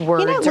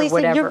words Lisa, or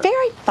whatever. you're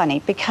very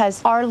funny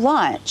because our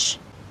lunch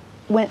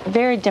went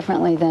very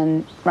differently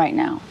than right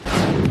now.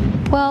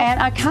 Well, And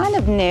I kind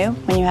of knew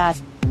when you had,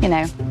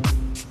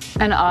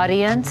 an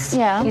audience?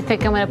 Yeah. You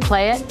think I'm going to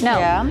play it? No.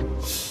 yeah.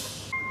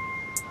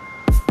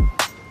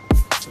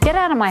 Get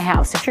out of my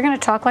house. If you're going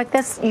to talk like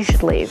this, you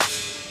should leave.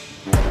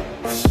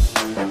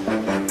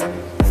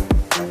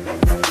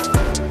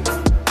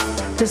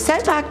 The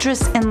soap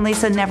actress in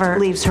Lisa never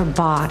leaves her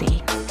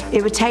body.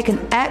 It would take an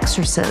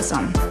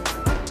exorcism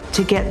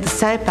to get the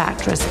soap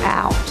actress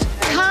out.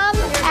 Come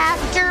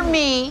after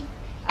me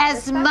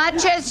as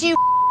much as you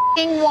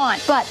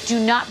want, but do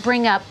not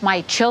bring up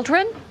my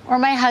children or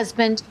my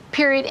husband,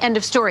 period, end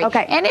of story.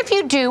 Okay. And if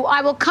you do,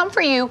 I will come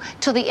for you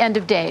till the end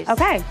of days.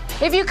 Okay.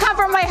 If you come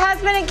for my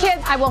husband and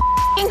kids, I will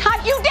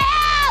hunt you down!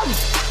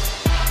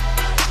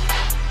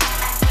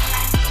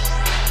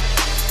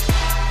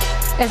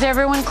 Is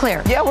everyone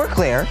clear? Yeah, we're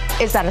clear.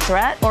 Is that a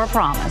threat or a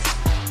promise?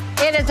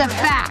 It is a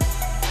fact.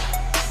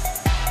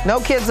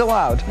 No kids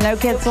allowed. No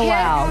kids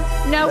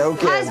allowed. No No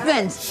kids.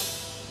 husbands.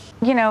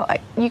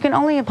 You can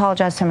only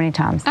apologize so many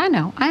times. I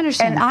know, I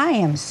understand. And I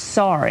am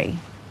sorry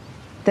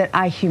that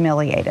I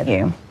humiliated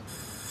you.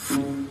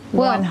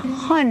 Well,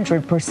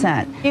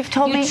 100%. You've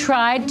told you me.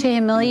 tried to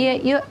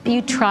humiliate you.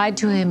 You tried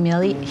to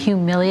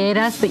humiliate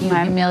us, but you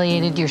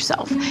humiliated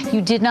yourself.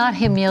 You did not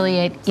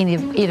humiliate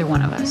either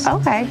one of us.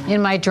 Okay.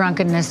 In my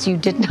drunkenness, you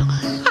did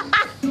not.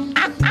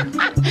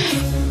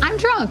 I'm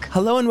drunk.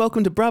 Hello and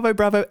welcome to Bravo,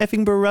 Bravo,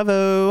 effing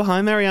Bravo.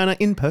 Hi, Mariana,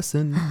 in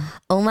person.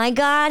 Oh my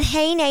God.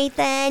 Hey,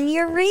 Nathan,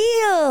 you're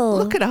real.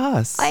 Look at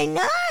us. I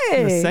know.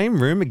 In the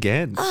same room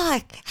again. Oh,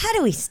 how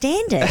do we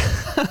stand it?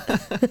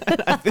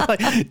 I feel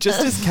like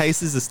just as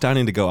cases are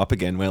starting to go up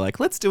again, we're like,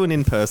 let's do an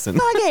in-person.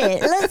 Fuck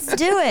it. Let's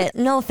do it.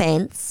 No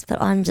offense,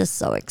 but I'm just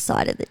so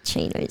excited that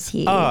Chino's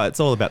here. Oh, it's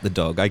all about the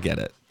dog. I get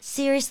it.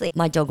 Seriously,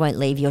 my dog won't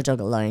leave your dog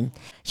alone.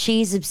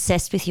 She's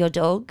obsessed with your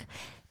dog.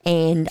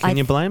 And Can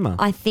you blame her?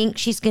 I think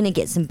she's going to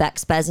get some back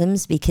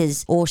spasms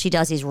because all she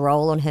does is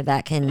roll on her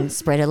back and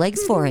spread her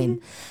legs for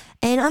him.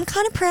 And I'm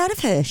kind of proud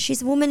of her.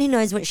 She's a woman who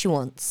knows what she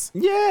wants.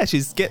 Yeah,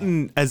 she's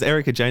getting, as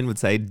Erica Jane would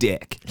say,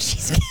 dick.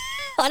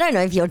 I don't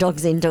know if your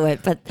dog's into it,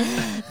 but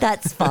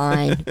that's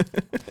fine.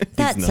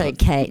 That's not.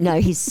 okay.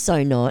 No, he's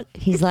so not.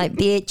 He's like,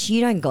 bitch,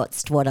 you don't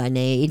got what I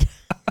need.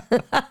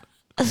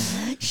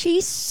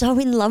 She's so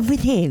in love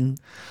with him.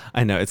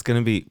 I know, it's going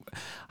to be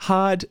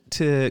hard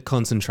to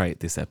concentrate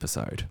this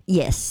episode.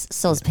 Yes,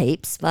 soz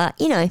peeps. But,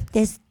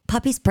 there's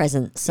puppies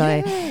present. So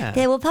Yeah.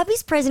 there were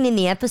puppies present in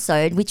the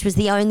episode, which was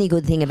the only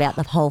good thing about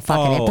the whole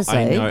fucking episode.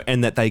 I know,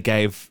 and that they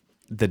gave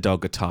the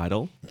dog a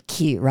title.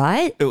 Cute,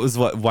 right? It was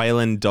what,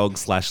 Wayland Dog /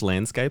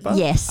 Landscaper?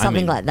 Yes, I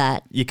something mean, like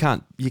that. You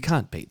can't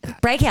beat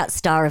that. Breakout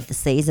star of the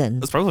season.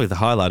 It was probably the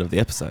highlight of the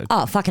episode.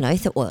 Oh, fucking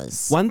oath it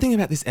was. One thing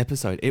about this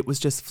episode, it was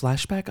just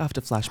flashback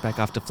after flashback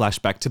after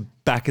flashback to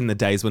back in the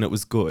days when it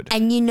was good.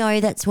 And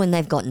that's when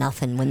they've got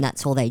nothing, when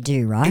that's all they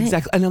do, right?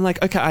 Exactly. And I'm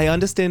like, okay, I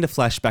understand a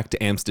flashback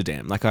to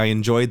Amsterdam. Like, I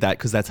enjoyed that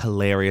because that's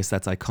hilarious,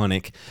 that's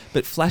iconic.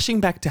 But flashing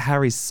back to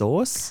Harry's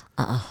sauce?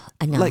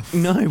 Enough. Like,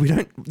 no, we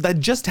don't. That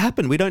just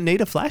happened. We don't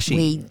need a flashy.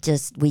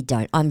 We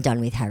don't. I'm done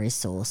with Harry's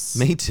sauce.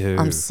 Me too.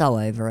 I'm so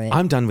over it.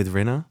 I'm done with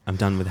Rinna. I'm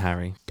done with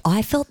Harry.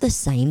 I felt the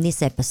same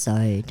this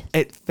episode.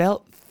 It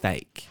felt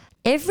fake.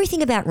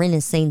 Everything about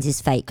Rinna's scenes is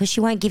fake because she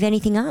won't give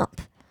anything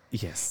up.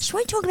 Yes. She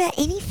won't talk about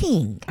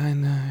anything. I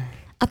know.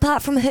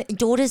 Apart from her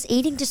daughter's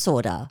eating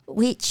disorder,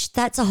 which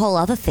that's a whole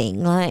other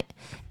thing. Like,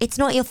 it's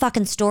not your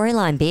fucking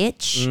storyline,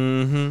 bitch.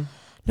 Mm-hmm.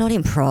 Not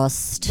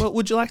impressed. Well,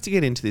 would you like to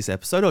get into this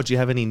episode or do you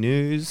have any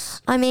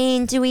news? I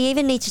mean, do we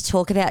even need to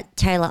talk about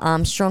Taylor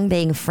Armstrong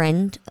being a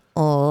friend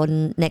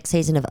on next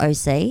season of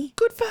OC?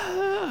 Good for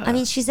her. I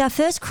mean, she's our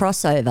first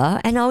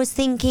crossover, and I was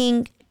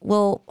thinking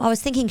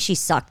she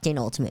sucked in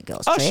Ultimate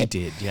Girls Trip. Oh, she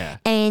did, yeah.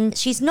 And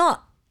she's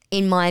not,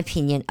 in my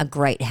opinion, a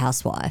great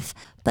housewife.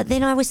 But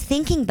then I was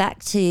thinking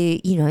back to,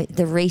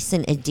 the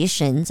recent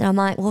editions, and I'm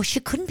like, well, she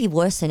couldn't be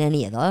worse than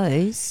any of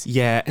those.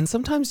 Yeah, and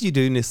sometimes you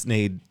do just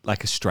need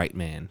like a straight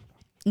man.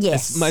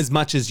 Yes. As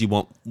much as you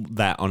want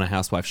that on a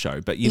housewife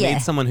show, but you Yeah.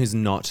 need someone who's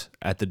not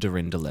at the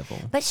Dorinda level.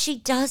 But she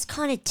does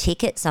kind of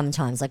tick it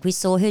sometimes. Like we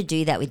saw her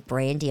do that with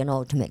Brandy on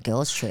Ultimate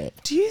Girls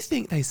Trip. Do you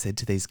think they said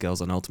to these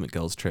girls on Ultimate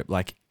Girls Trip,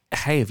 like,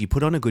 hey, if you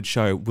put on a good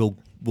show, we'll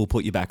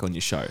put you back on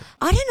your show?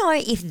 I don't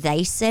know if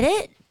they said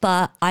it,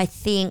 but I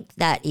think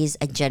that is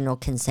a general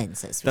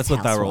consensus. That's with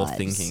what they were all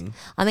housewives. thinking.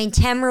 I mean,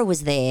 Tamara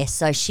was there,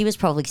 so she was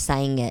probably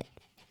saying it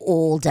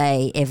all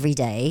day, every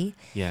day.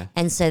 Yeah.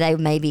 And so they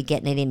may be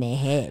getting it in their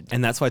head.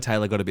 And that's why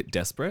Taylor got a bit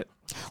desperate.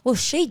 Well,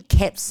 she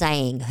kept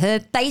saying her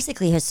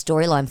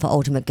storyline for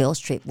Ultimate Girls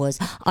Trip was,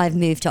 I've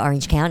moved to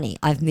Orange County.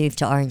 I've moved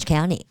to Orange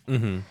County.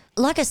 Mm-hmm.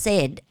 Like I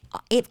said,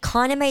 it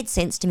kind of made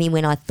sense to me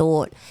when I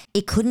thought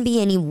it couldn't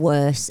be any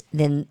worse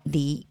than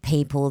the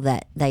people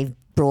that they've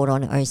brought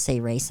on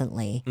OC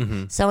recently.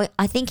 Mm-hmm. So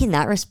I think in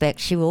that respect,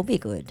 she will be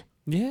good.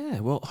 Yeah,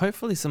 well,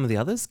 hopefully some of the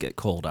others get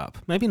called up.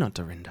 Maybe not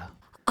Dorinda.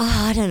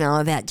 Oh, I don't know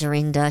about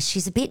Dorinda.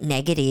 She's a bit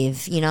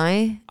negative,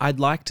 I'd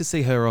like to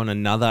see her on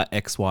another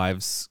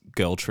Ex-Wives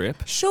girl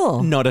trip.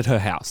 Sure. Not at her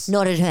house.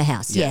 Not at her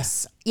house, Yeah.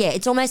 yes. Yeah,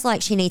 it's almost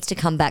like she needs to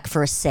come back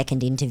for a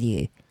second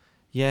interview.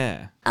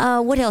 Yeah.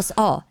 What else?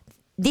 Oh,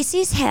 this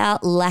is how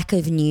lack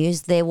of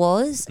news there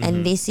was,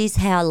 and this is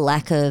how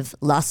lack of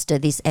luster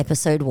this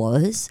episode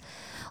was.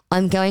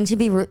 I'm going to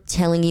be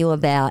telling you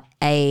about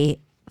a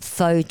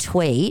faux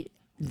tweet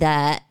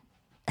that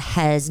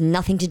has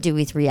nothing to do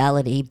with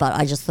reality, but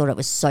I just thought it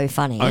was so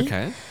funny.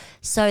 Okay.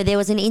 So there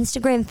was an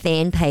Instagram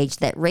fan page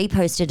that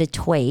reposted a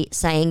tweet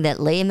saying that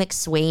Leah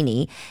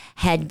McSweeney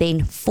had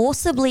been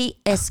forcibly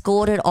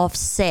escorted off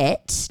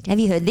set. Have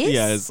you heard this?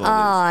 Yeah, I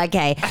saw Oh,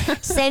 okay.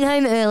 Sent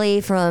home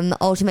early from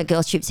Ultimate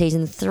Girls Trip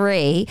Season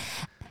 3.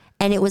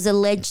 And it was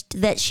alleged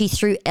that she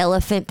threw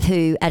elephant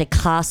poo at a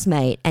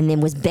castmate and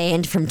then was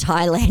banned from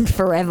Thailand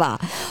forever.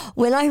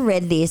 When I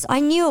read this, I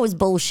knew it was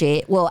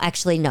bullshit. Well,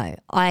 actually, no.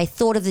 I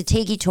thought of the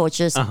tiki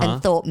torches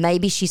and thought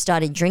maybe she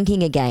started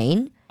drinking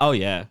again. Oh,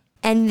 yeah.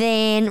 And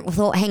then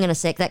thought, hang on a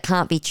sec, that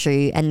can't be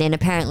true. And then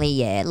apparently,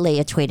 yeah,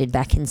 Leah tweeted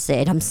back and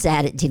said, I'm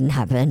sad it didn't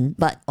happen,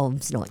 but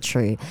it's not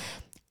true.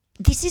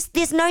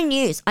 There's no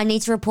news. I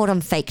need to report on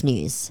fake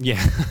news.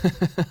 Yeah.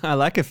 I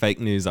like a fake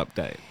news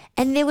update.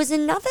 And there was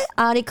another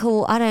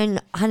article, I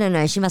don't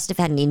know, she must have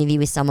had an interview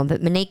with someone,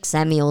 but Monique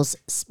Samuels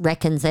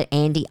reckons that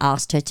Andy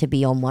asked her to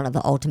be on one of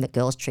the Ultimate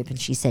Girls Trip and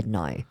she said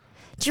no.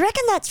 Do you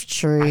reckon that's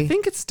true? I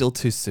think it's still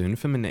too soon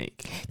for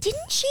Monique.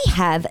 Didn't she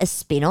have a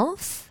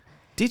spin-off?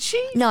 Did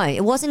she? No,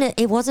 it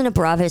wasn't a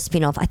Bravo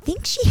spin-off. I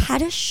think she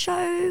had a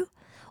show,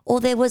 or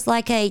there was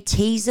like a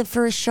teaser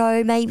for a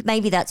show.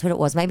 Maybe that's what it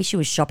was. Maybe she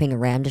was shopping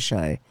around a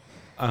show.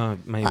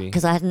 Maybe.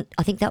 Because I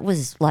think that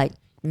was like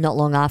not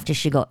long after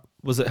she got.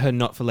 Was it her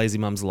Not for Lazy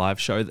Mums live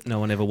show that no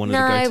one ever wanted to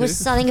No, go to? it was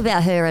something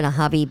about her and a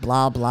hubby.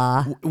 Blah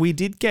blah. We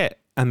did get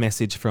a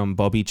message from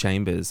Bobby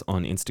Chambers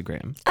on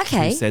Instagram.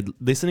 Okay. Who said,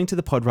 listening to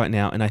the pod right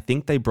now, and I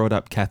think they brought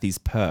up Kathy's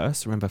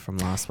purse, remember from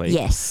last week?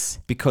 Yes.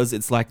 Because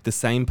it's like the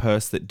same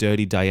purse that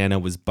Dirty Diana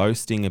was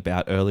boasting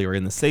about earlier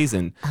in the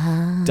season.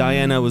 Ah.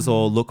 Diana was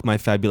all, look, my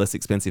fabulous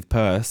expensive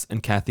purse.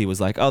 And Kathy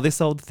was like, oh, this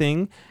old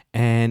thing.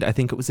 And I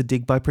think it was a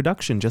dig by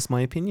production, just my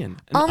opinion.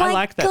 And Oh my I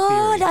like that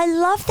God, theory. I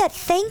love that.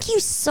 Thank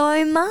you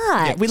so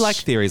much. Yeah, we like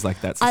theories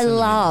like that. So I send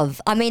them in.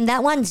 I mean,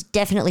 that one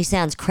definitely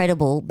sounds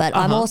credible, but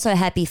I'm also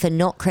happy for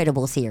not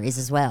credible theories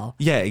as well.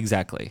 Yeah,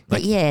 exactly.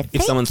 But yeah, if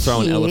thank someone's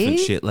throwing you. elephant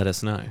shit, let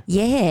us know.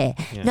 Yeah.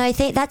 No, I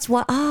think that's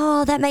what.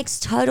 Oh, that makes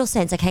total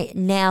sense. Okay,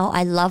 now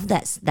I love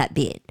that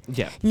bit.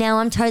 Yeah. Now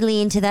I'm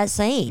totally into that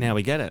scene. Now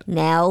we get it.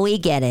 Now we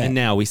get it. And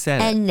now we said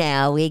it. And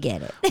now we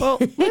get it. Well,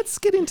 let's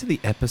get into the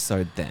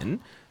episode then.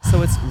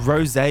 So it's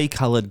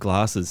rosé-coloured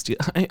glasses.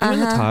 Even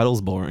the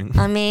title's boring.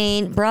 I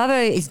mean, Bravo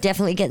is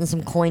definitely getting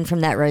some coin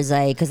from that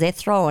rosé because they're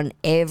throwing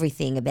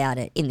everything about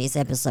it in this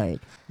episode.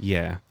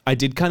 Yeah. I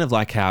did kind of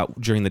like how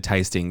during the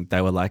tasting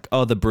they were like,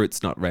 oh, the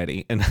brute's not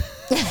ready. And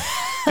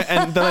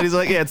and the lady's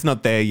like, yeah, it's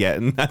not there yet.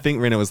 And I think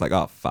Rinna was like,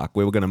 oh, fuck,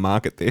 we were going to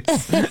market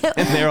this. And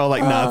they're all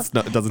like, nah,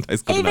 it doesn't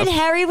taste good Even enough.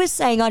 Harry was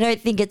saying, I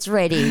don't think it's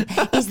ready.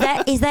 Is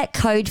that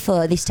code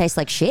for this tastes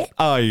like shit?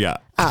 Oh, yeah.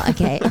 Oh,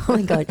 okay. Oh,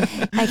 my God.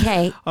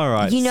 Okay. All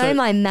right, You know so-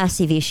 my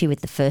massive issue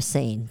with the first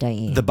scene, don't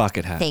you? The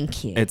bucket hat.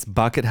 Thank you. It's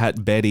bucket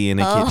hat Betty in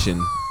a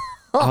kitchen.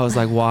 I was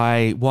like,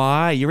 why?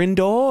 Why? You're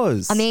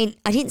indoors. I mean,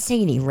 I didn't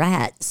see any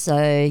rats,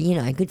 so,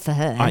 good for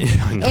her. I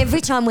know.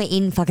 Every time we're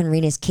in fucking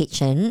Rina's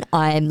kitchen,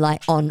 I'm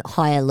like on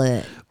high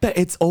alert. But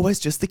it's always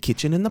just the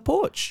kitchen and the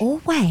porch.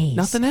 Always.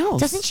 Nothing else.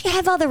 Doesn't she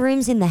have other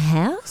rooms in the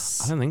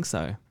house? I don't think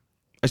so.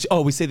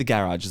 Oh, we see the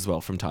garage as well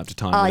from time to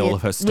time with all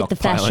of her with the stockpiling.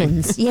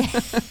 fashions. Yeah.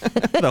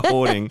 The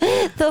hoarding.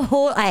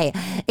 Hey,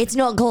 it's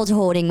not called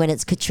hoarding when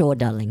it's couture,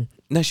 darling.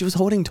 No, she was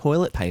hoarding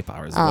toilet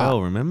paper as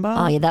well, remember?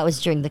 Oh, yeah, that was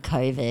during the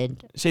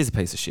COVID. She's a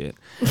piece of shit.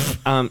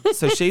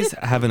 So she's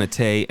having a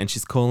tea and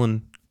she's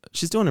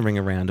doing a ring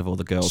around of all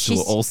the girls who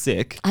are all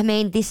sick. I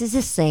mean, this is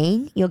a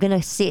scene. You're going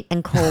to sit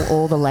and call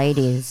all the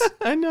ladies.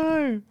 I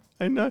know.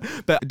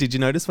 But did you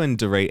notice when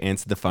Dorit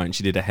answered the phone,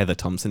 she did a Heather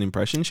Thompson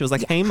impression? She was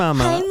like, hey,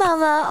 mama. Hey,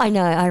 mama. I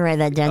know. I wrote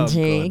that down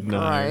too. God, no.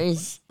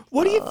 Gross.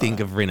 What do you think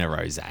of Rinna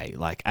Rosé,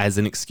 like as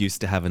an excuse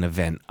to have an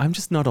event? I'm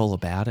just not all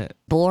about it.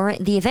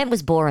 Boring. The event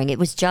was boring. It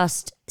was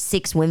just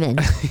 6 women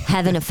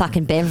having a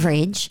fucking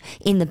beverage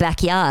in the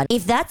backyard.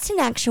 If that's an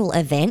actual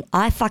event,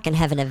 I fucking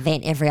have an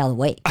event every other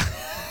week.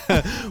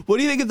 What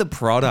do you think of the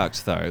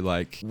product, though?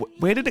 Like,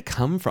 where did it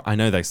come from? I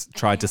know they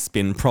tried to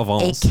spin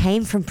Provence. It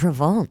came from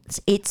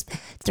Provence. It's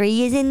 3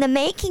 years in the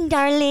making,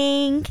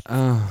 darling.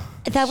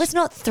 That was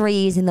not 3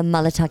 years in the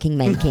mullet-tucking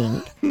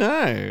making.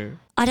 No.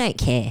 I don't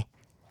care.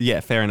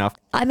 Yeah, fair enough.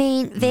 I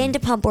mean,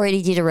 Vanderpump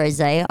already did a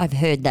rosé. I've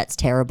heard that's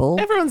terrible.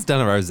 Everyone's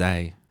done a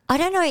rosé. I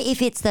don't know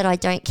if it's that I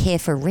don't care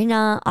for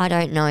Rinna. I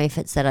don't know if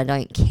it's that I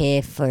don't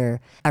care for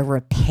a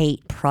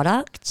repeat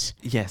product.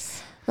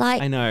 Yes.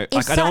 Like, I know. if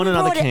Like, I don't want Sutton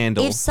another brought it-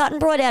 candle. If Sutton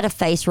brought out a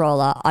face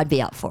roller, I'd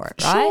be up for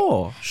it,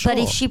 right? Sure. But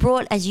if she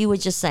brought, as you were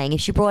just saying, if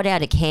she brought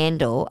out a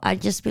candle,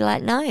 I'd just be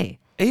like, no.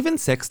 Even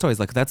sex toys,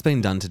 like that's been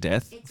done to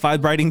death.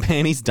 Vibrating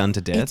panties done to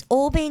death. It's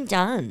all been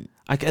done.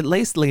 Like at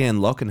least Leanne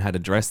Locken had a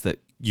dress that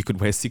you could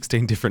wear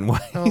 16 different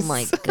ways. Oh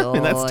my God.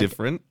 And that's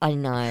different. I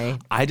know.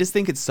 I just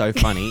think it's so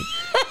funny.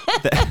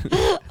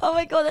 Oh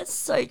my God, that's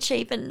so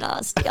cheap and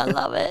nasty. I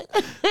love it.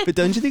 But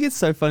don't you think it's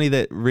so funny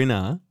that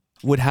Rinna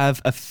would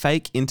have a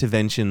fake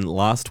intervention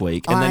last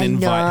week and then I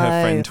invite her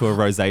know. friend to a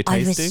rosé I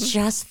tasting? was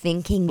just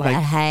thinking Like,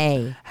 that,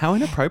 hey. How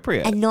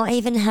inappropriate. And not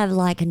even have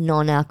like a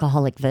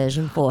non-alcoholic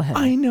version for her.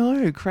 I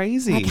know,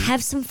 crazy. Like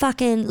have some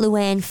fucking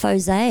Luann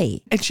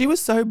Fosé. And she was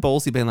so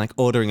ballsy being like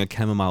ordering a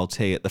chamomile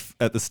tea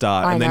at the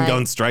start I and then know.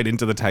 going straight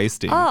into the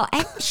tasting. Oh,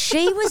 and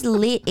she was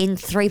lit in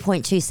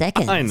 3.2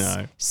 seconds. I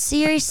know.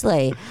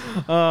 Seriously.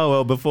 Oh,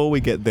 well, before we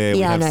get there,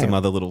 we Yeah, I have know. some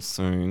other little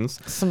soons.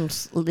 Some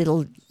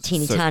little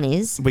teeny So-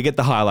 tinies. We get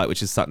the highlight,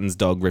 which is Sutton's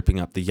dog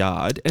ripping up the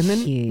yard. And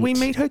then Cute. we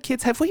meet her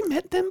kids. Have we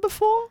met them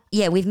before?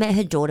 Yeah, we've met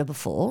her daughter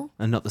before.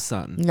 And not the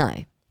son. No.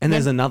 And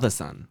there's another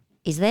son.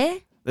 Is there?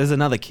 There's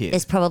another kid.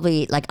 There's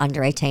probably like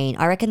under 18.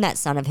 I reckon that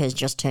son of hers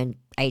just turned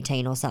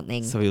 18 or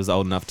something. So he was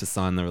old enough to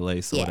sign the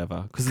release or Yeah,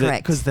 whatever.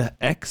 correct. Because the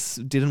ex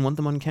didn't want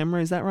them on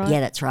camera, is that right?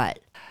 Yeah, that's right.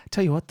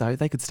 Tell you what, though,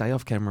 they could stay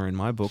off camera in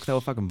my book. They were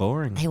fucking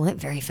boring. They weren't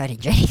very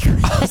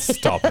photogenic.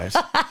 Stop it.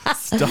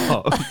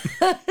 Stop.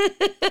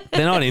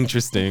 They're not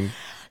interesting.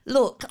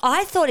 Look,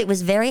 I thought it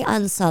was very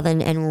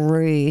unsouthern and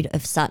rude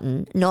of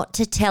Sutton not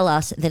to tell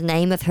us the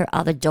name of her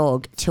other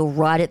dog till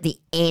right at the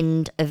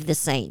end of the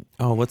scene.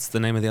 Oh, what's the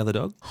name of the other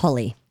dog?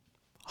 Holly.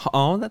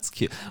 Oh, that's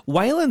cute.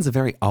 Wayland's a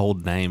very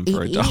old name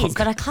for a It dog. is,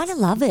 but I kind of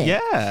love it.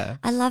 Yeah.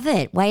 I love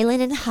it.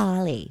 Waylon and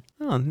Harley.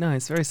 Oh,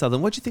 nice. Very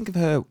southern. What'd you think of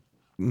her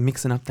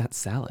mixing up that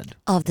salad?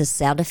 Of the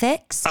sound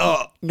effects?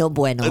 Oh, No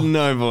bueno.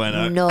 no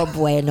bueno. No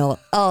bueno.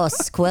 Oh,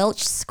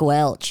 squelch,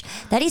 squelch.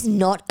 That is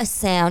not a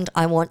sound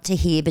I want to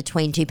hear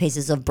between two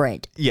pieces of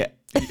bread. Yeah.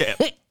 Yeah.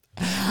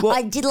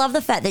 I did love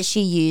the fact that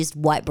she used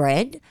white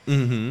bread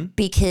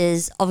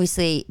because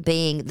obviously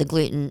being the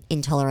gluten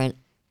intolerant,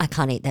 I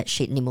can't eat that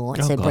shit anymore.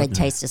 Oh, So God, bread no.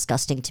 tastes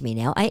disgusting to me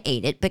now. I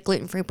eat it, but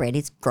gluten-free bread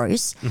is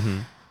gross.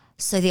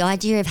 So the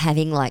idea of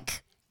having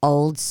like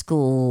old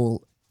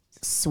school,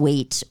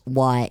 sweet,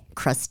 white,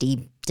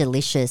 crusty,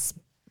 delicious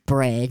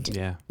bread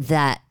Yeah.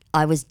 that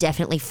I was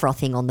definitely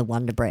frothing on the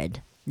Wonder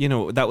Bread. You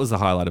know, that was the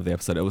highlight of the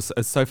episode.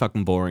 It's so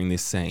fucking boring,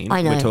 this scene.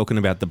 I know. We're talking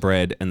about the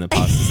bread and the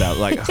pastas out.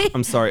 Like,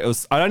 I'm sorry.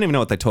 I don't even know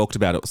what they talked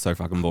about. It was so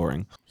fucking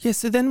boring. Yeah,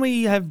 so then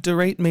we have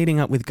Dorit meeting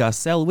up with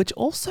Garcelle, which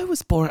also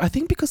was boring. I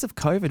think because of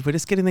COVID, we're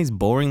just getting these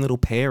boring little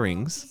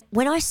pairings.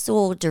 When I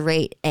saw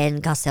Dorit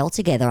and Garcelle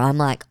together, I'm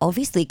like,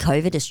 obviously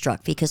COVID has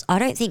struck because I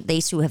don't think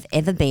these two have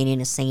ever been in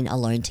a scene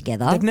alone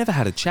together. They've never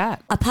had a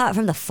chat. Apart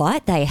from the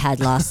fight they had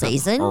last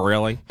season.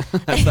 Really?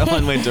 That's the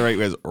one where Dorit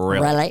was really.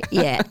 Really?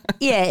 Yeah.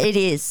 Yeah, it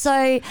is.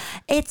 So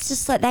it's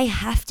just like they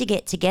have to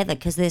get together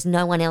because there's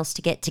no one else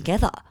to get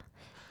together.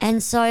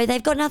 And so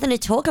they've got nothing to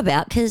talk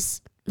about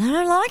because they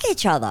don't like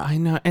each other. I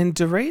know. And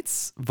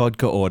Dorit's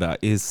vodka order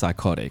is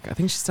psychotic. I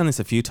think she's done this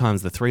a few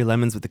times. The 3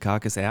 lemons with the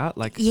carcass out.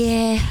 Like,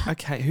 Yeah,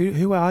 okay,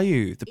 who are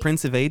you? The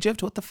Prince of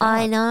Egypt? What the fuck?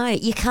 I know.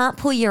 You can't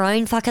pull your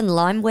own fucking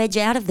lime wedge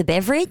out of the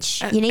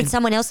beverage. You need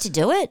someone else to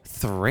do it.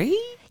 3?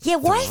 Yeah,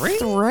 why 3?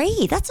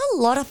 3? That's a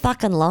lot of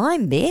fucking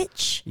lime,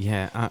 bitch.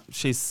 Yeah,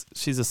 she's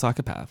a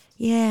psychopath.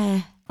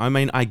 Yeah. I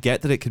mean, I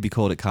get that it could be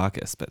called a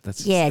carcass, but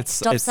that's Yeah, it's,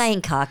 stop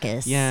saying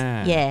carcass.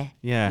 Yeah, Yeah.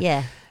 yeah,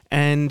 Yeah.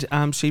 And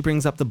she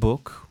brings up the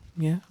book.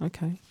 Yeah,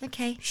 okay,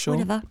 Okay, sure,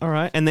 whatever. all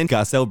right. And then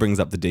Garcelle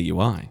brings up the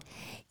DUI,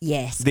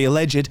 Yes. the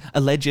alleged.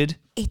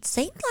 It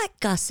seemed like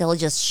Garcelle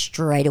just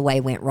straight away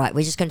went, right,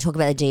 we're just going to talk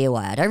about the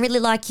DUI. I don't really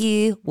like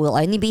you. We'll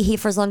only be here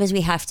for as long as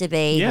we have to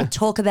be. Yeah. We'll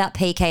talk about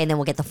PK and then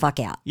we'll get the fuck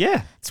out.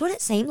 Yeah, That's what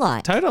it seemed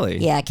like. totally.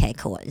 Yeah, okay,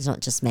 cool. It's not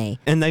just me.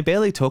 And they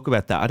barely talk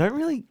about that. I don't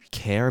really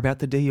care about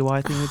the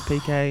DUI thing with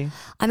PK.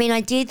 I mean,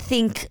 I did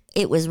think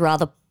it was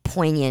rather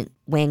poignant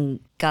when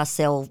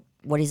Garcelle,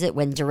 when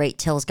Dorit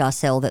tells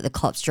Garcelle that the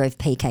cops drove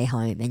PK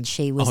home and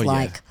she was Oh, yeah.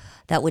 like,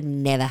 that would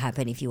never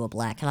happen if you were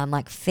black. And I'm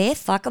like, fair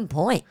fucking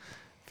point.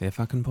 Fair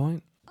fucking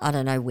point. I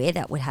don't know where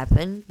that would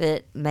happen,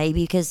 but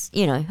maybe because,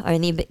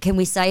 can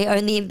we say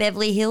only in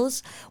Beverly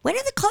Hills? When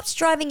are the cops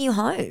driving you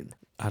home?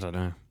 I don't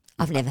know.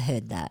 I've never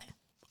heard that.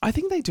 I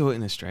think they do it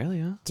in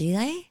Australia. Do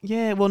they?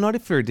 Yeah, well, not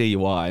if for a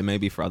DUI,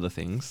 maybe for other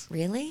things.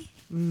 Really?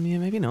 Yeah,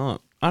 maybe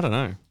not. I don't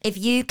know. If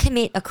you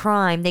commit a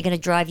crime, they're going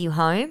to drive you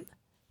home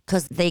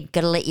because they're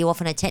going to let you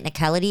off on a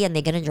technicality and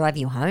they're going to drive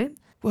you home?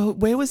 Well,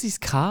 where was his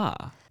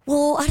car?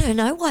 Well, I don't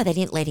know why they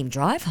didn't let him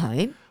drive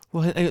home.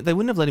 Well, they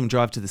wouldn't have let him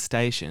drive to the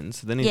station,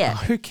 so then Yeah.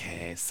 who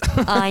cares?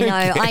 I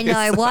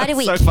know. Why do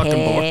we So fucking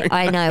care? boring.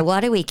 I know. Why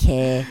do we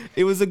care?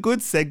 It was a good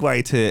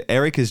segue to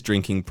Erica's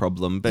drinking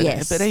problem, but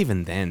Yes. but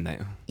even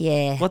then,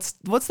 Yeah.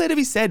 what's there to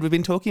be said? We've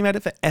been talking about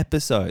it for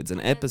episodes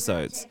and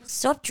episodes.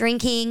 Stop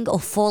drinking or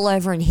fall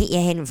over and hit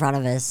your head in front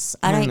of us.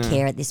 I don't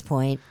care at this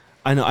point.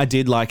 I know. I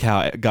did like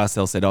how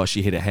Garcelle said, "Oh,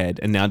 she hit her head,"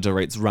 and now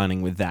Dorit's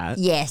running with that.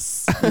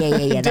 Yes.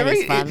 Yeah. That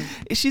is fun.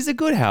 She's a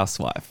good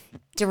housewife.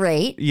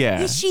 Dorit. Yeah,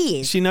 Yes,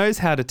 she is. She knows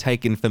how to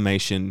take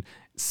information,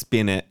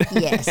 spin it,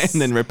 Yes.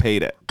 and then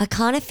repeat it. I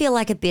kind of feel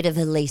like a bit of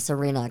a Lisa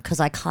Rinna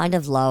because I kind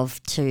of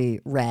love to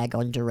rag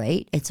on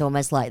Dorit. It's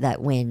almost like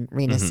that when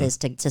Rinna says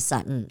to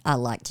Sutton, I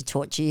like to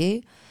torture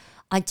you.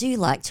 I do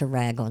like to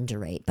rag on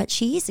Dorit, but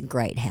she is a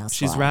great housewife.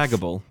 She's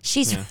raggable.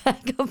 She's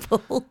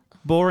raggable.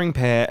 Boring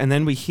pair. And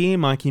then we hear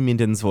Mikey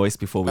Minden's voice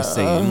before we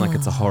see him, like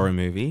it's a horror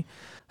movie.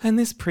 And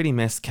this pretty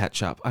mess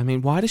catch up. I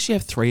mean, why does she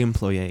have 3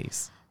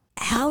 employees?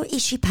 How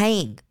is she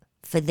paying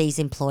for these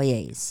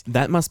employees?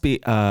 That must be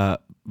a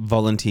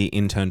volunteer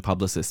intern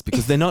publicist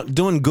because they're not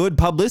doing good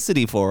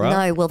publicity for her.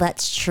 No, well,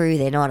 that's true.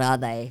 They're not, are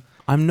they?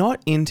 I'm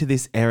not into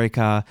this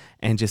Erica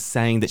and just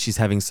saying that she's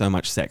having so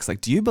much sex.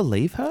 Like, do you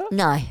believe her?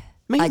 No.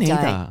 Me I neither.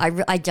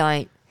 don't. I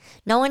don't.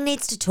 No one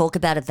needs to talk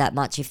about it that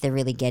much if they're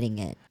really getting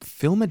it.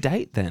 Film a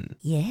date then.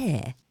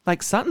 Yeah.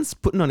 Like, Sutton's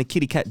putting on a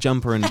kitty cat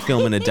jumper and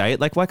filming a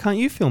date. Like, why can't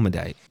you film a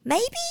date?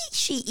 Maybe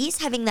she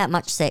is having that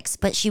much sex,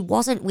 but she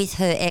wasn't with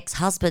her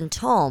ex-husband,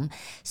 Tom.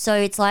 So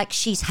it's like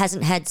she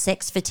hasn't had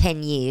sex for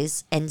 10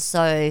 years. And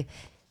so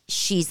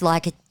she's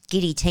like a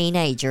giddy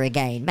teenager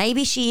again.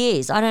 Maybe she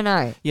is. I don't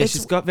know. Yeah, It's-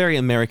 she's got very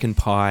American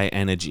Pie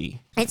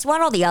energy. It's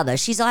one or the other.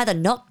 She's either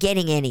not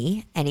getting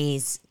any and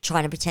is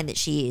trying to pretend that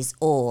she is,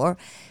 or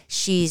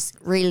she's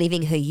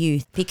reliving her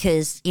youth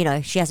because, you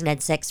know, she hasn't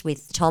had sex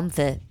with Tom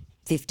for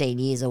 15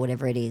 years or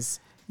whatever it is.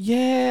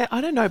 Yeah,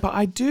 I don't know, but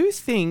I do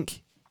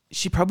think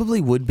she probably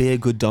would be a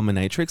good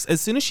dominatrix.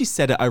 As soon as she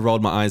said it, I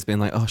rolled my eyes being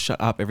like, oh, shut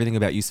up, everything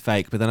about you's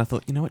fake. But then I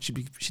thought, you know what, she'd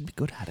be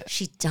good at it.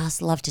 She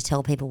does love to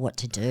tell people what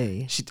to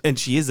do.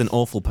 She is an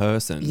awful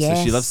person, so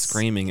Yes. she loves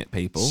screaming at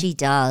people. She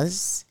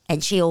does.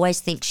 And she always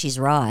thinks she's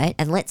right.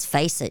 And let's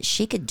face it,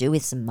 she could do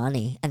with some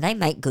money and they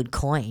make good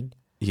coin.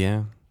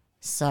 Yeah.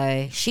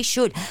 So she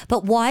should.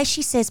 But why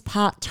she says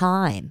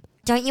part-time?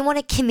 Don't you want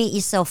to commit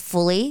yourself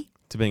fully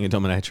To being a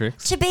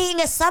dominatrix. to being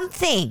a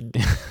something?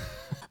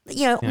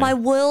 You know, my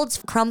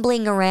world's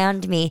crumbling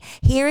around me.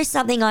 Here is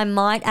something I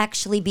might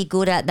actually be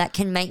good at that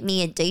can make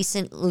me a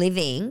decent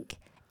living.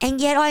 And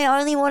yet I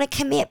only want to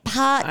commit I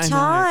part-time.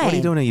 know. What are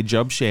you doing? Are you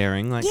job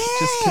sharing? Like,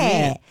 just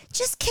Yeah, commit.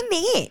 just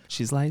commit.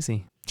 She's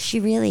lazy. She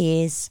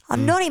really is.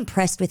 I'm not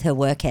impressed with her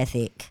work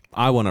ethic.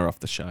 I want her off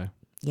the show.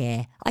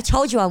 Yeah. I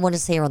told you I want to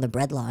see her on the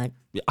breadline.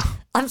 Yeah.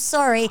 I'm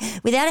sorry.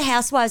 Without a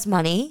housewife's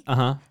money,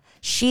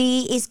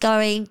 she is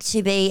going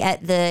to be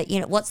at the, you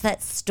know, what's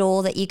that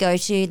store that you go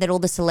to that all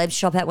the celebs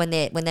shop at when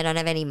they don't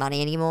have any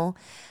money anymore?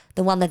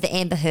 The one that the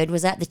Amber Heard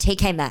was at, the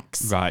TK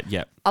Maxx. Right,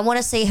 yep. I want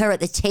to see her at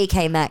the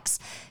TK Maxx,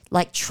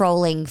 like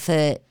trolling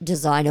for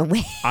designer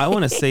wear. I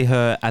want to see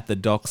her at the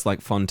docks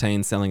like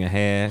Fontaine selling her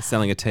hair,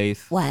 selling her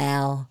teeth.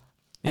 Wow.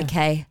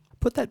 Okay.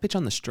 Put that bitch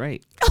on the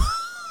street.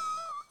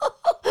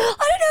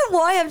 I don't know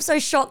why I'm so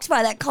shocked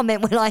by that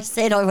comment when I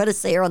said I want to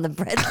see her on the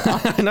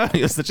breadline. I know,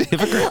 you're such a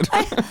hypocrite.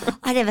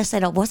 I never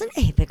said I wasn't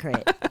a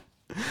hypocrite.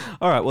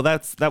 All right, well,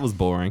 that was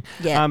boring.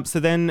 Yeah. So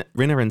then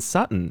Rinna and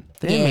Sutton,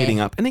 they're Yeah. meeting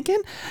up. And again,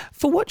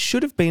 for what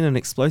should have been an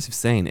explosive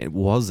scene, it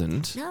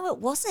wasn't. No, it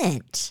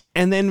wasn't.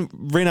 And then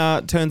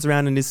Rinna turns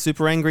around and is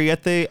super angry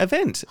at the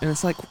event. And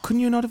it's like,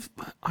 couldn't you not have,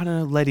 I don't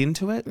know, led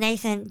into it?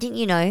 Nathan, didn't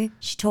you know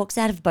she talks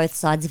out of both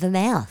sides of her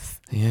mouth?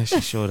 Yeah, she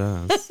sure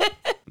does.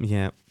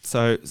 Yeah.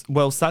 So,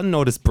 well, Sutton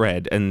orders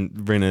bread and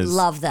Rinna's...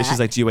 Love that. She's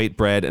like, do you eat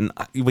bread? And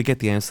we get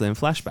the Amsterdam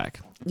flashback.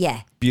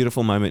 Yeah,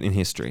 Beautiful moment in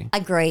history.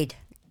 agreed.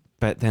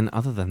 But then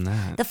other than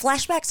that... The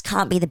flashbacks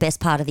can't be the best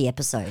part of the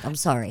episode. I'm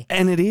sorry.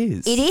 And it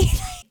is. It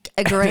is.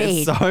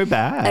 Agreed. It's so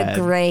bad.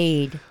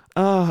 Agreed.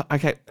 Oh,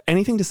 okay.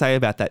 Anything to say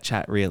about that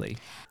chat, really?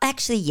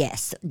 Actually,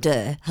 yes.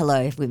 Duh.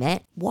 Hello, we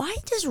met. Why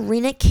does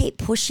Rinna keep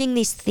pushing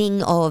this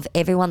thing of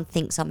everyone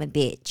thinks I'm a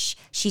bitch?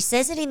 She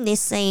says it in this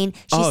scene. She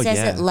Oh, says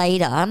yeah. it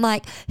later. I'm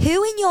like,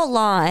 who in your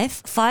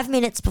life, 5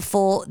 minutes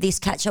before this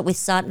catch up with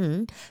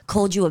Sutton,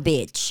 called you a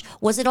bitch?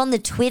 Was it on the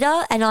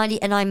Twitter and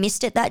I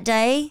missed it that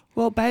day?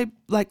 Well, babe,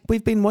 like,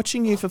 we've been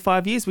watching you for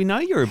 5 years. We know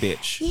you're a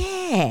bitch.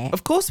 Yeah.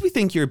 Of course we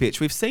think you're a bitch.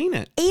 We've seen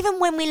it. Even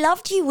when we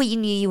loved you, we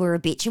knew you were a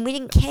bitch and we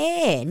didn't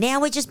care.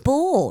 Now we're just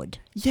bored.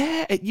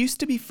 Yeah, it used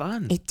to be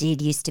fun. It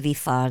did used to be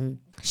fun.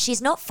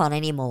 She's not fun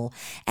anymore.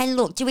 And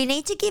look, do we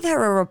need to give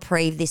her a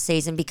reprieve this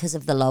season because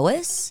of the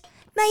Lois?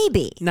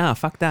 Maybe. Nah,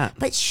 fuck that.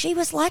 But she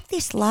was like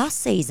this last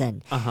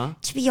season.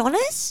 To be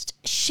honest,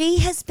 she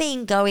has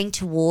been going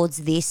towards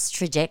this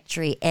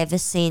trajectory ever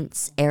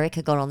since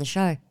Erica got on the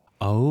show.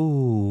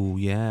 Oh,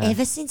 yeah.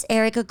 Ever since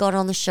Erica got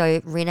on the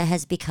show, Rinna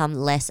has become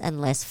less and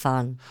less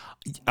fun.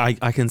 I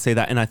can see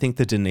that. And I think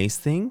the Denise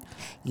thing,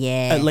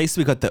 Yeah. at least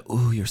we got the,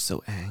 ooh, you're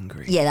so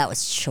angry. Yeah, that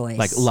was choice.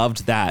 Like,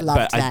 loved that. Loved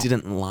but I that.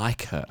 didn't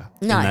like her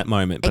No, in that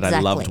moment. But I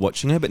loved exactly.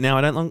 watching her. But now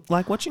I don't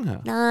like watching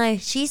her. No,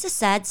 she's a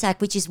sad sack,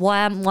 which is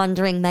why I'm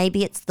wondering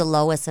maybe it's the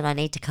Lois and I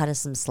need to cut her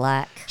some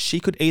slack. She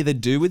could either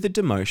do with the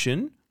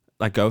demotion,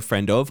 like go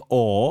friend of,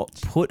 or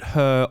put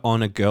her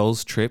on a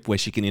girls' trip where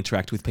she can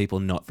interact with people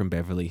not from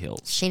Beverly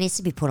Hills. She needs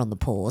to be put on the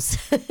pause.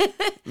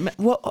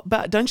 Well,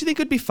 but don't you think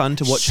it'd be fun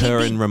to watch She'd her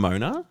be- and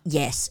Ramona?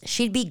 Yes,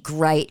 she'd be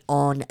great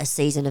on a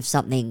season of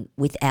something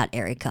without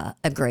Erica.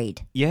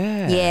 Agreed.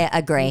 Yeah. Yeah,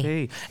 agree.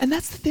 Maybe. And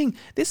that's the thing.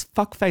 This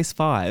Fuckface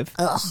 5,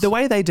 the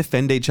way they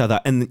defend each other,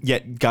 and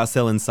yet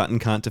Garcelle and Sutton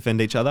can't defend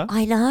each other.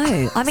 I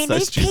know. I mean, So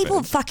these stupid.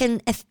 people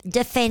fucking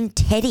defend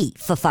Teddy,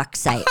 for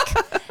fuck's sake.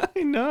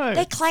 I know.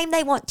 They claim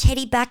they want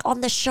Teddy back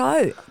on the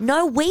show.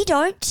 No, we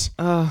don't.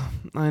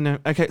 I know.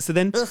 Okay, so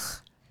then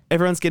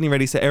everyone's getting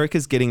ready. So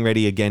Erica's getting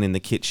ready again in the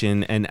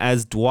kitchen. And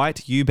as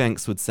Dwight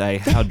Eubanks would say,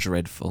 how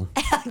dreadful.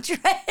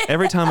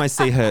 Every time I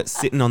see her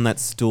sitting on that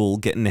stool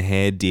getting her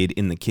hair did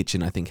in the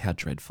kitchen, I think, how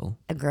dreadful.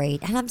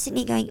 Agreed. And I'm sitting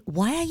here going,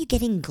 why are you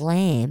getting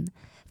glam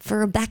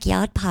for a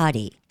backyard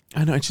party?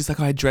 I know. And she's like,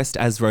 I dressed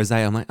as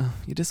Rosé. I'm like, oh,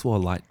 you just wore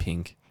light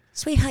pink.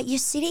 Sweetheart, you're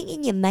sitting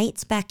in your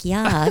mate's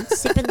backyard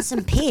sipping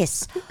some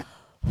piss.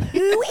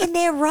 Who in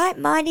their right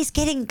mind is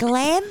getting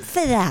glam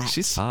for that?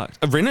 She's fucked.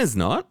 Rinna's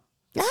not.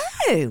 No.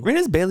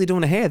 Rinna's barely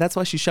doing her hair. That's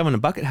why she's shoving a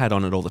bucket hat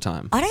on it all the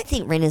time. I don't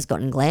think Rinna's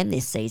gotten glam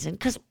this season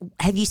because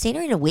have you seen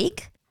her in a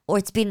wig? Or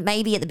it's been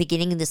maybe at the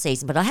beginning of the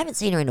season, but I haven't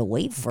seen her in a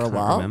weave for a Can't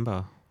while.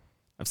 remember.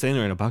 I've seen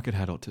her in a bucket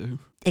hat or two.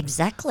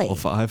 Exactly. Or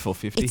 5 or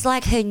 50. It's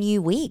like her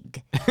new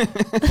wig.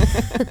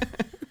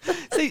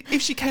 See,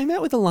 if she came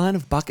out with a line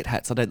of bucket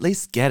hats, I'd at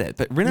least get it.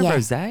 But Rinna Yeah.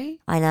 Rosé?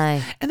 I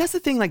know. And that's the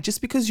thing, like, just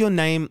because your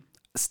name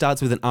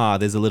starts with an R,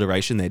 there's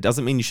alliteration there,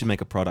 doesn't mean you should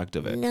make a product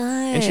of it. No.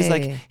 And she's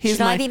like, here's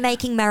Should my... I be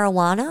making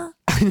marijuana?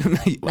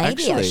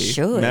 Maybe I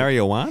should.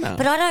 Marijuana.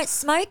 But I don't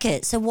smoke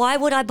it, so why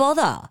would I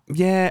bother?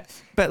 Yeah,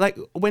 but like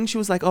when she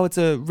was like, oh, it's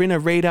a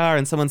Rinna Rita,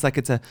 and someone's like,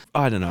 it's a,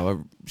 I don't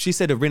know, she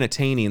said a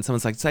Rinnatini, and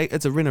someone's like, say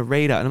it's a Rinna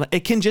Rita. And I'm like,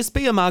 it can just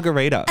be a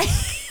margarita.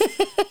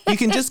 You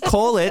can just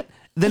call it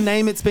the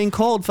name it's been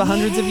called for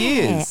hundreds of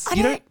years. I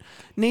You don't- don't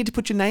need to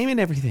put your name in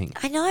everything.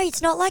 I know,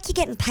 it's not like you're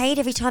getting paid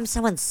every time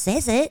someone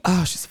says it.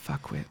 Oh, she's a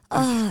fuckwit.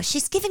 Oh,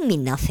 she's giving me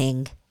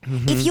nothing.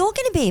 Mm-hmm. If you're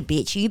going to be a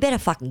bitch, you better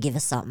fucking give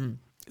us something.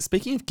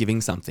 Speaking of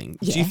giving something,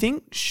 do Yeah. you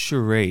think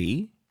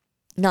Cherie,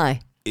 No,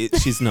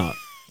 she's not?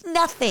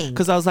 nothing.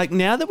 Because I was like,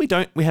 now that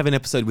we have an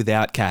episode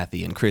without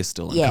Kathy and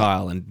Crystal and Yeah.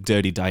 Kyle and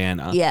Dirty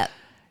Diana. Yeah.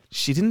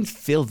 She didn't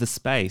fill the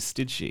space,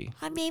 did she?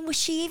 I mean, was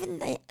she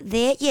even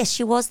there? Yes,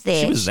 she was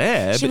there. She was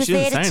there, She but was she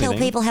there didn't to say tell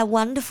anything. people how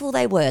wonderful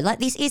they were. Like,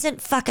 this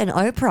isn't fucking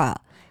Oprah.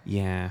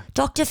 Yeah.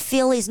 Dr.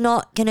 Phil is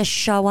not going to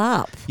show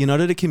up. You're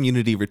not at a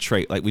community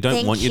retreat. Like, we don't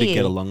Thank want you to you.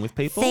 get along with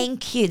people.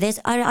 Thank you.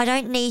 I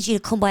don't need you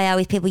to kumbaya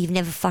with people you've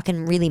never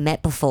fucking really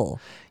met before.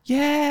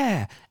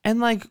 Yeah.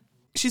 And like,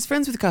 she's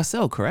friends with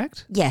Garcelle,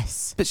 correct?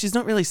 Yes. But she's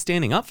not really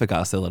standing up for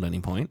Garcelle at any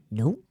point.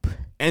 Nope.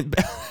 And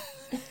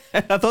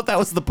I thought that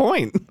was the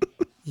point.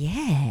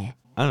 Yeah.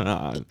 I don't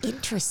know.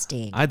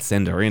 Interesting. I'd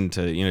send her in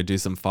to, do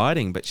some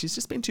fighting, but she's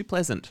just been too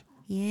pleasant.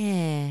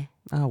 Yeah.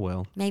 Oh,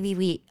 well.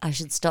 Maybe I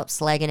should stop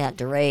slagging out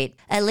Dorit.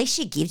 At least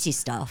she gives you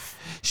stuff.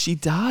 She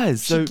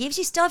does. She So gives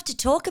you stuff to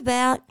talk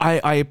about.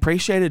 I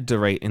appreciated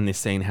Dorit in this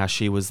scene, how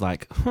she was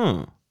like,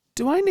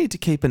 do I need to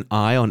keep an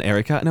eye on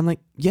Erica? And I'm like,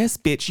 yes,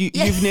 bitch,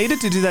 you've needed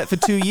to do that for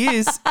 2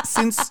 years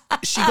since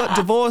she got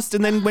divorced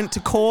and then went to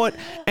court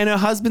and her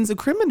husband's a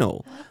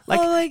criminal. Like,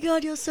 Oh my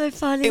God, you're so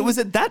funny. it was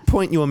at that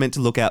point you were meant to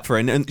look out for her,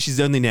 and she's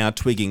only now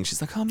twigging.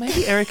 She's like, oh,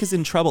 maybe Erica's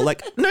in trouble.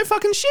 Like, no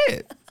fucking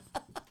shit.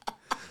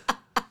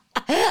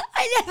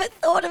 I never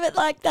thought of it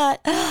like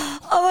that.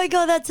 Oh my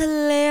God, that's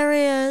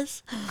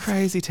hilarious.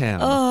 Crazy town.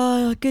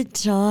 Oh, good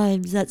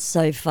times. That's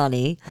so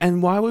funny.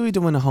 And why were we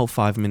doing a whole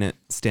 5-minute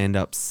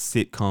stand-up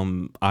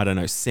sitcom, I don't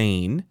know,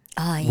 scene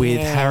Oh, with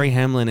yeah. Harry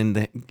Hamlin and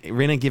the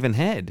Rinna giving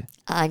head?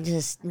 I'm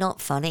just not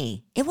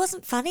funny. It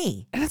wasn't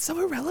funny. And it's so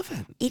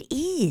irrelevant. It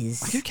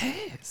is. Who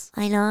cares?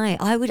 I know.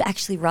 I would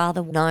actually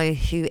rather know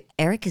who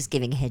Erica's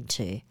giving head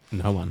to.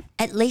 No one.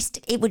 At least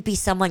it would be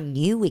someone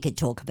new we could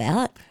talk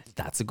about.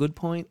 That's a good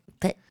point.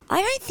 But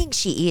I don't think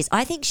she is.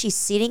 I think she's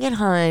sitting at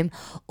home,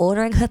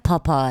 ordering her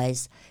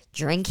Popeyes,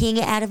 drinking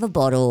out of a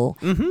bottle,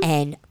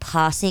 and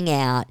passing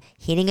out,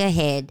 hitting her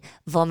head,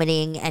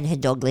 vomiting, and her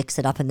dog licks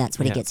it up, and that's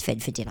what Yeah. he gets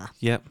fed for dinner.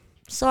 Yep.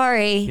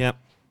 Sorry. Yep.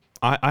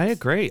 I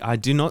agree. I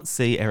do not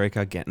see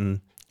Erica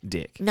getting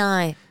dick.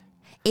 No.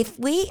 If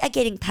we are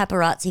getting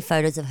paparazzi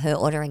photos of her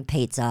ordering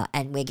pizza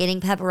and we're getting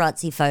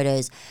paparazzi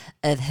photos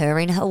of her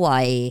in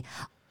Hawaii,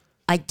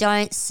 I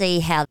don't see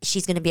how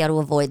she's going to be able to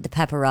avoid the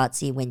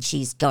paparazzi when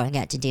she's going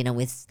out to dinner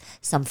with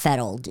some fat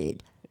old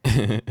dude.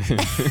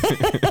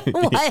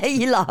 Why are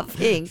you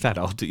laughing? Fat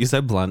old dude. You're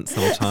so blunt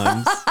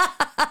sometimes.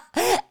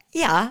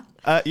 Yeah.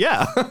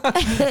 Yeah.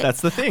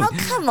 That's the thing. Oh,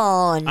 come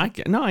on. I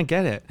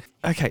get it.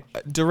 Okay,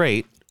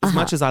 Dorit, as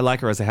much as I like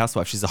her as a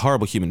housewife, she's a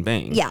horrible human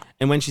being. Yeah.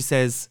 And when she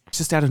says,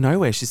 just out of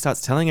nowhere, she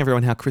starts telling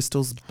everyone how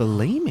Crystal's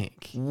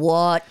bulimic.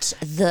 What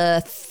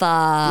the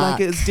fuck? Like,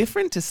 it's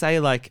different to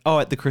say, like, oh,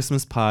 at the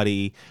Christmas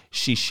party,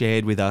 she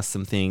shared with us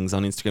some things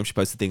on Instagram. She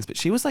posted things, but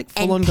she was like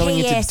full on going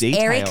into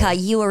detail. Erica,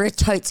 you are a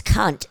totes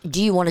cunt.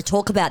 Do you want to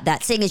talk about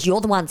that, seeing as you're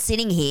the one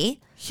sitting here?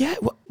 Yeah,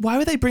 why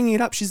were they bringing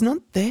it up? She's not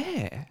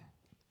there.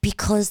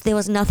 Because there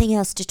was nothing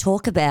else to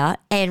talk about,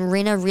 and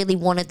Rinna really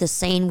wanted the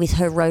scene with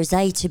her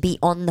rosé to be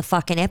on the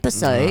fucking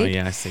episode. Oh,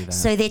 yeah, I see that.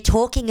 So they're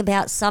talking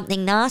about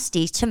something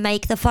nasty to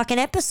make the fucking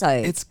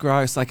episode. It's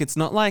gross. Like, it's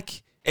not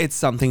like it's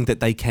something that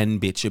they can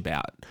bitch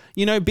about.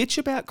 Bitch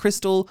about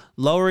Crystal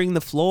lowering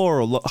the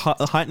floor or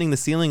heightening the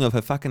ceiling of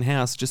her fucking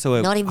house just so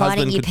her not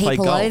inviting husband your could play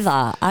people golf.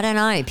 over. I don't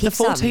know. Pick The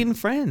 14 something.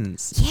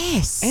 friends.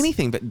 Yes.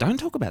 Anything, but don't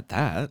talk about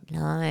that.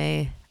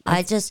 No.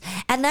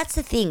 And that's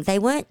the thing. They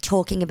weren't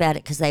talking about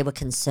it because they were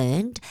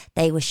concerned.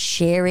 They were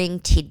sharing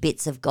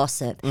tidbits of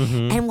gossip.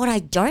 And what I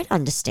don't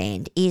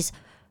understand is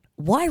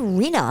why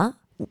Rinna,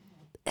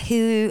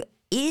 who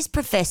is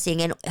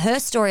professing, and her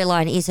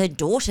storyline is her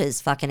daughter's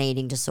fucking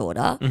eating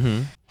disorder.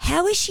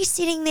 How is she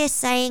sitting there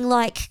saying,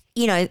 like,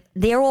 you know,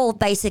 they're all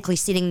basically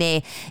sitting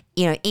there,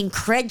 you know,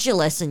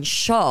 incredulous and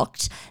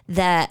shocked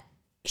that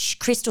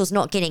Crystal's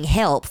not getting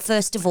help.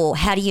 First of all,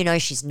 how do you know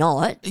she's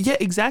not? Yeah,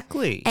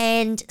 exactly.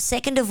 And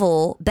second of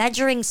all,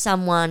 badgering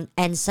someone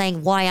and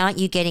saying, why aren't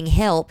you getting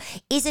help,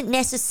 isn't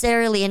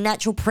necessarily a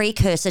natural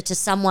precursor to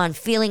someone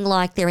feeling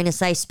like they're in a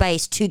safe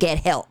space to get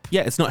help.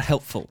 Yeah, it's not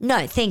helpful.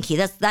 No, thank you.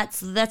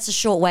 That's a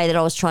short way that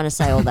I was trying to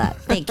say all that.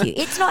 Thank you.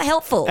 It's not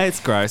helpful.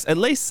 It's gross. At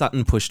least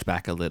Sutton pushed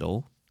back a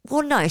little.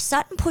 Well, no,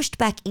 Sutton pushed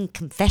back in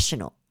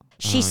confessional.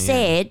 She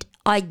said,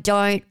 I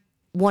don't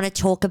want to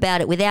talk about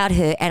it without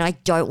her and I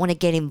don't want to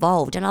get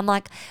involved. And I'm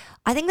like,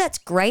 I think that's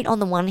great on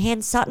the one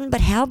hand, Sutton,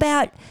 but how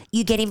about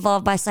you get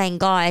involved by saying,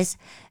 guys,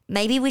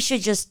 maybe we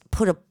should just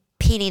put a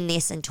pin in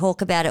this and talk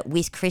about it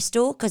with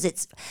Crystal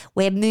because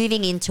we're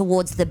moving in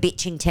towards the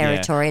bitching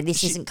territory and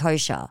this isn't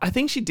kosher. I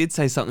think she did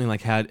say something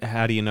like,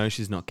 how do you know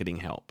she's not getting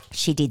help?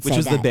 She did say Which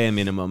was that. the bare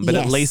minimum, but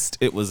Yes. at least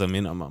it was a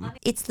minimum.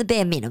 It's the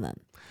bare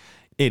minimum.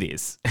 It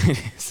is. It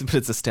is, but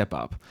it's a step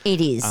up. It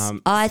is.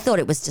 I thought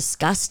it was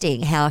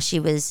disgusting how she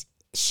was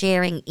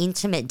sharing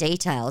intimate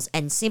details,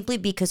 and simply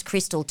because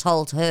Crystal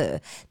told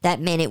her, that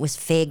meant it was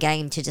fair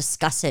game to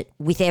discuss it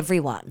with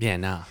everyone. Yeah,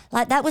 nah.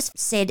 Like, that was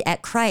said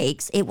at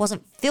Craig's. It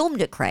wasn't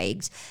filmed at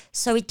Craig's,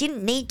 so it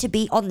didn't need to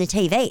be on the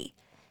TV.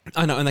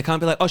 I know, and they can't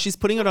be like, oh, she's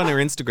putting it on her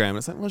Instagram.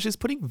 It's like, well, she's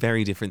putting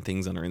very different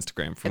things on her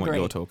Instagram from what Agreed.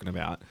 you're talking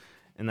about.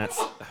 And that's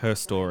her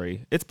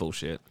story. It's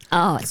bullshit.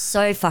 Oh, it's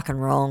so fucking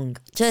wrong.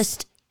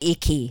 Just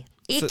icky.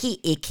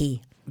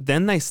 Icky.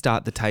 Then they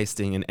start the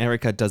tasting and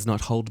Erica does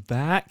not hold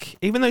back,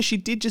 even though she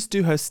did just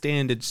do her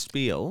standard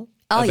spiel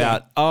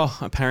about,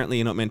 apparently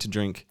you're not meant to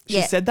drink. She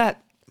Yeah. said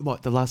that,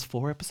 the last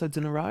 4 episodes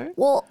in a row?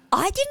 Well,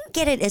 I didn't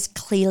get it as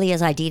clearly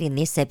as I did in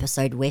this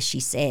episode where she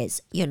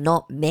says, you're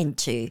not meant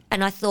to.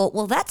 And I thought,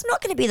 well, that's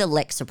not going to be the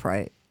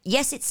Lexapro.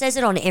 Yes, it says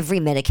it on every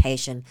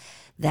medication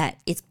that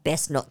it's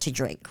best not to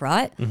drink,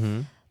 right?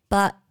 Mm-hmm.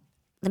 But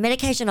the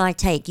medication I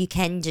take, you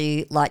can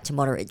do light to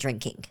moderate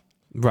drinking.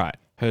 Right.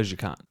 Hers you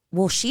can't.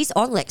 Well, she's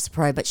on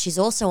Lexapro, but she's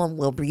also on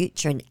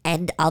Wellbutrin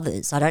and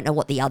others. I don't know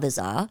what the others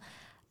are.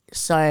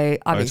 So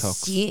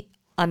Botox.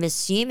 I'm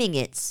assuming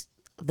it's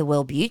the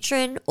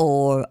Wellbutrin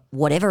or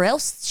whatever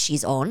else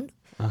she's on.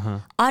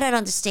 I don't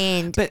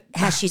understand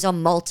how she's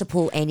on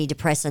multiple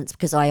antidepressants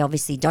because I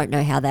obviously don't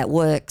know how that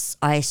works.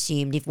 I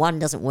assumed if one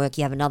doesn't work,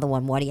 you have another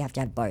one. Why do you have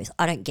to have both?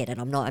 I don't get it.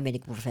 I'm not a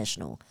medical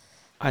professional.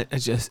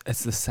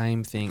 It's the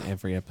same thing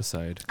every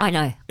episode. I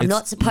know. I'm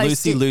not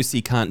supposed to.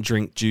 Lucy can't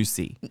drink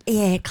juicy.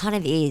 Yeah, it kind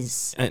of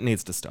is. It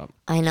needs to stop.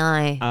 I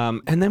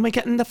know. And then we're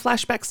getting the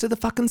flashbacks to the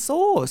fucking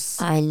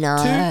source. I know.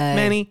 Too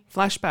many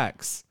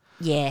flashbacks.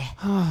 Yeah.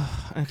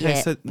 Okay,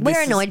 Yeah. so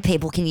We're annoyed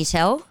people, can you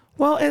tell?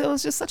 Well, it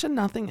was just such a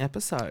nothing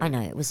episode. I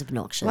know, it was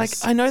obnoxious. Like,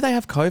 I know they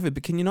have COVID,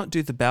 but can you not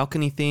do the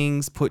balcony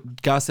things, put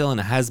Garcelle in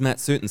a hazmat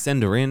suit and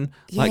send her in?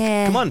 Like,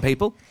 Yeah. come on,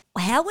 people.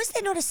 How was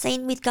there not a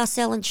scene with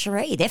Garcelle and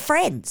Cherie? They're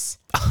friends.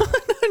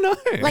 No.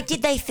 Like,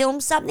 did they film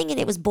something and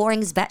it was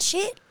boring as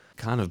batshit?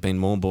 Can't have been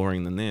more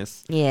boring than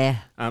this. Yeah.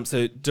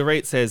 So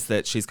Dorit says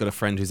that she's got a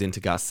friend who's into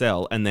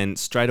Garcelle, and then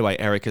straight away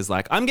Erica's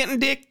like, I'm getting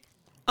dick.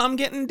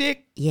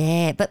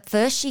 Yeah, but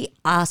first she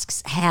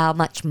asks how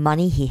much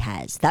money he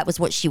has. That was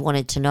what she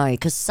wanted to know.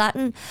 Because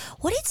Sutton,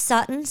 what did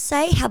Sutton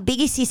say? How big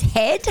is his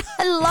head?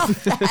 I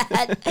love that.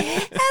 How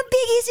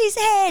big is his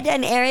head?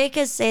 And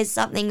Erica says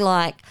something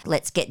like,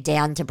 let's get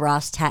down to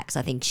brass tacks,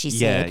 I think she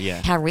said.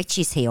 Yeah. How rich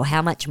is he or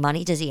how much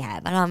money does he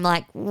have? And I'm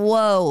like,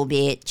 whoa,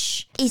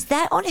 bitch. Is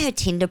that on her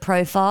Tinder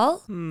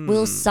profile?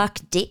 Will suck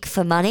dick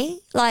for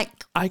money? Like,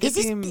 I get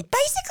basically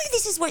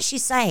this is what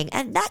she's saying,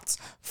 and that's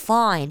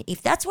fine.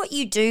 If that's what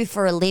you do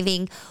for a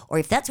living or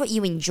if that's what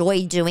you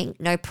enjoy doing,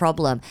 no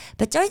problem.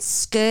 But don't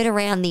skirt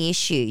around the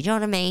issue. You know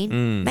what I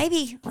mean?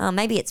 Maybe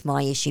it's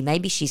my issue.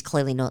 Maybe she's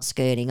clearly not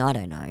skirting. I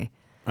don't know.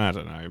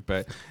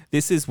 But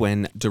this is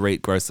when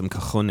Dorit grows some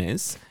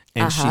cojones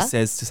and she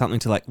says to something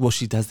to like, well,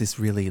 she does this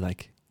really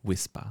like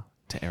whisper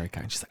to Erica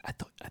and she's like, I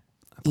thought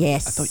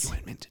you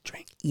weren't meant to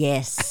drink.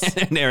 Yes.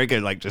 And Erica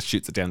like just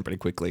shoots it down pretty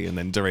quickly and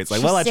then Dorit's like,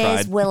 She well, I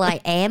says, tried. well, I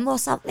am or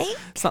something.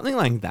 Something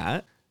like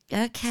that.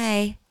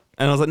 Okay.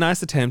 And I was like,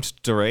 nice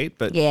attempt, Dorit,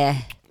 but Yeah.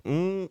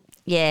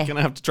 Yeah.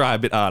 gonna have to try a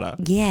bit harder.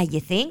 Yeah, you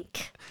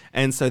think?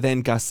 And so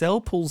then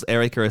Garcelle pulls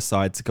Erica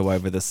aside to go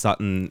over the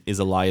Sutton is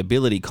a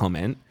liability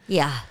comment.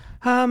 Yeah.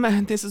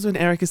 And this is when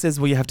Erica says,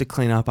 well, you have to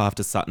clean up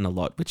after Sutton a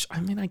lot, which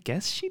I mean, I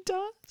guess she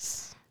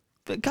does.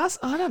 But Gus,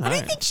 I don't know. I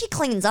don't think she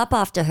cleans up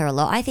after her a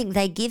lot. I think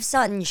they give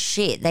Sutton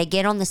shit. They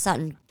get on the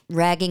Sutton,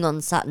 ragging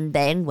on Sutton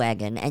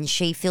bandwagon, and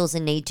she feels a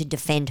need to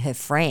defend her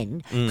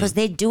friend because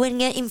they're doing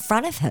it in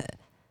front of her.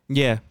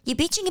 Yeah. You're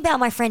bitching about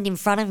my friend in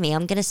front of me.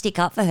 I'm going to stick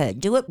up for her.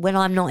 Do it when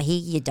I'm not here,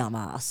 you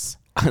dumbass.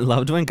 I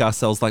loved when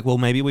Garcelle's like, well,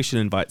 maybe we should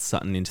invite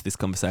Sutton into this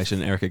conversation.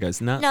 And Erica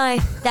goes, no. No,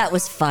 that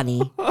was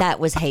funny. That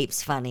was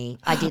heaps funny.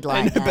 I did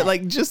like that. But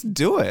like, just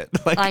do it.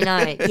 Like, I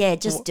know. Yeah,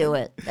 just do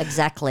it.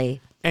 Exactly.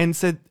 And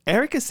so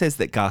Erica says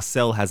that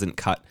Garcelle hasn't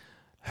cut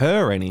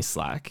her any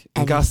slack.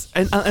 And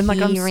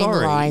like, I'm Herein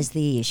sorry. lies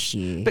the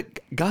issue.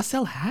 But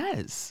Garcelle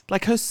has.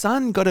 Like, her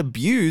son got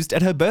abused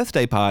at her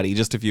birthday party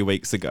just a few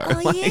weeks ago.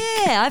 Oh, Like,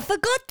 yeah. I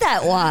forgot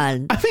that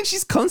one. I mean,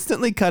 she's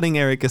constantly cutting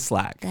Erica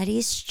slack. That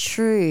is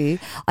true.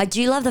 I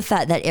do love the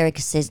fact that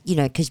Erica says,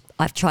 because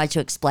I've tried to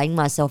explain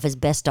myself as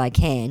best I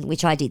can,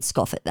 which I did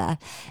scoff at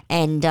that.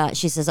 And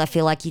she says, I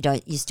feel like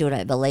you still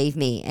don't believe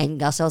me.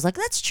 And Garcelle's like,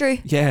 that's true.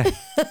 Yeah.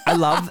 I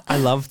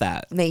love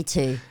that. Me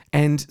too.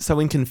 And so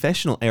in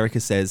confessional, Erica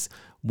says,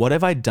 what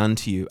have I done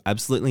to you?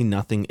 Absolutely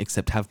nothing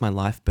except have my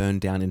life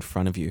burned down in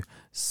front of you.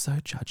 So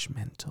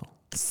judgmental.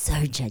 So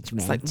judgmental.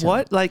 It's like,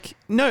 what? Like,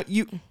 no,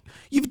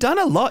 you've done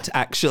a lot,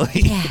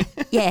 actually.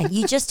 Yeah,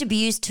 you just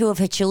abused 2 of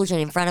her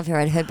children in front of her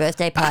at her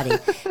birthday party.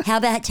 How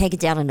about take it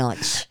down a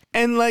notch?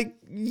 And like,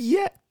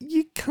 yeah,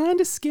 you kind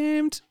of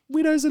scammed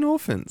widows and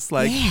orphans.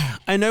 Like, Yeah.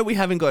 I know we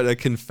haven't got a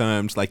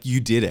confirmed, like,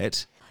 you did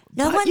it.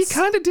 No but you one's-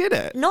 kind of did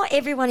it. Not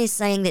everyone is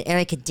saying that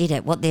Erica did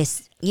it.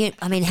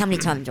 How many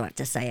times do I have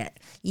to say it?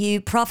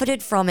 You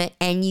profited from it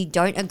and you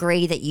don't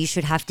agree that you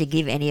should have to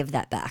give any of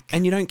that back.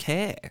 And you don't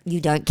care. You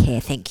don't care,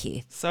 thank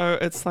you. So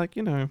it's like,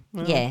 well.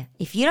 Yeah.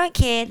 If you don't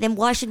care, then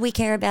why should we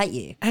care about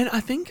you? And I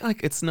think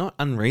like it's not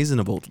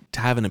unreasonable to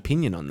have an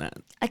opinion on that.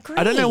 Agree.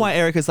 I don't know why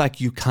Erica's like,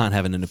 you can't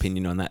have an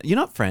opinion on that. You're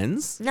not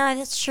friends. No,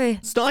 that's true.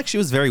 It's not like she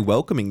was very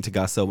welcoming to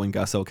Garcelle when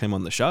Garcelle came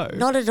on the show.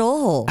 Not at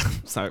all.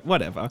 So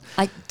whatever.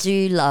 I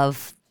do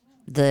love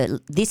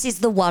this is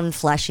the one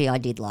flashy I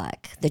did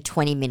like, the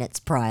 20 minutes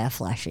prior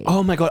flashy.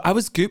 Oh my God, I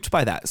was gooped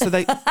by that. So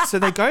they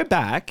go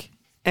back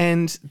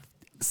and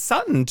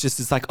Sutton just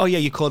is like, oh yeah,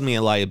 you called me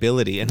a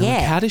liability. And I'm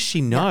like, Yeah. how does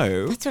she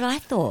know? That's what I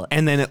thought.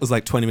 And then it was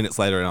like 20 minutes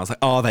later and I was like,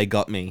 oh, they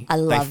got me. I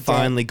loved They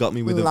finally it. got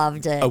me with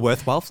Loved it. a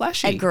worthwhile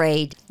flashy.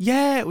 Agreed.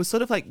 Yeah, it was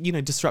sort of like,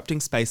 disrupting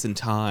space and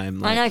time.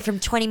 Like I know, from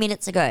 20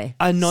 minutes ago.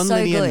 a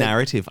non-linear So good.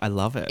 narrative. I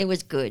love it. It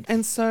was good.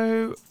 And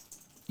so,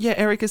 yeah,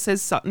 Erica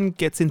says Sutton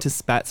gets into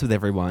spats with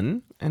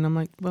everyone. And I'm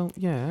like, well,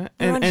 yeah.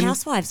 We're on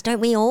Housewives, don't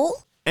we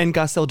all? And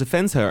Garcelle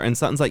defends her, and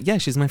Sutton's like, yeah,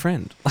 she's my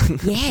friend.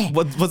 Yeah.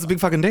 What's the big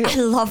fucking deal? I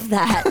love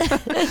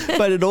that.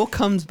 But it all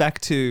comes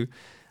back to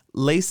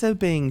Lisa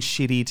being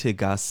shitty to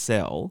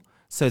Garcelle.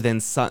 So then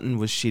Sutton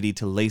was shitty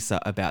to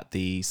Lisa about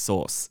the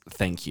sauce.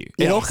 Thank you.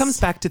 It all Yes. comes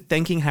back to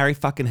thanking Harry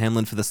fucking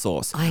Hamlin for the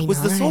sauce. I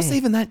Was the sauce know.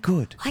 even that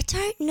good? I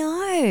don't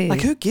know.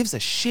 Like, who gives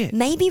a shit?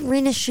 Maybe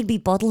Rinna should be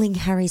bottling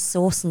Harry's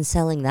sauce and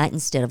selling that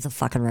instead of the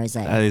fucking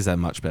rosé. That is a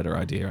much better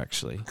idea,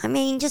 actually. I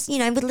mean, just,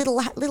 with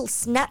little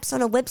snaps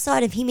on a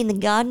website of him in the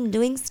garden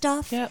doing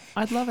stuff. Yeah,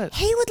 I'd love it.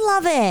 He would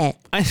love it.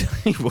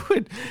 He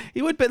would.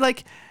 He would, but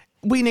like,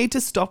 we need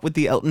to stop with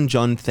the Elton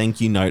John thank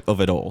you note of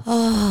it all.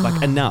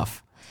 Like,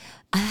 enough.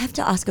 I have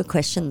to ask a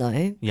question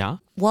though. Yeah?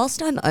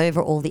 Whilst I'm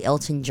over all the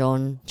Elton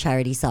John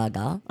charity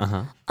saga,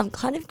 I'm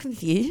kind of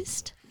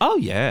confused. Oh,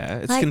 yeah.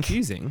 It's Like-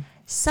 confusing.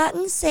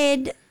 Sutton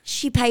said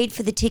she paid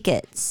for the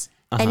tickets,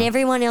 and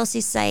everyone else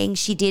is saying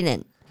she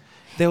didn't.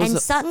 There was And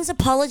a- Sutton's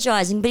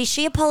apologising, but is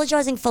she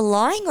apologising for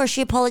lying or is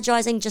she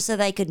apologising just so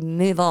they could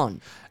move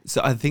on?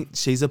 So I think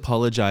she's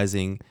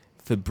apologizing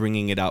for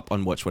bringing it up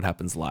on Watch What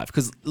Happens Live.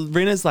 Because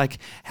Rinna's like,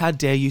 how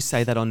dare you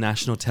say that on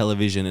national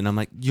television? And I'm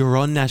like, you're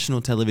on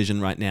national television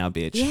right now,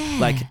 bitch. Yeah.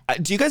 Like,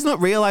 do you guys not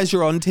realize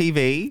you're on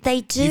TV?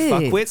 They do. You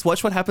fuckwits.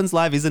 Watch What Happens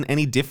Live isn't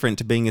any different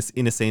to being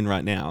in a scene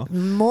right now.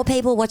 More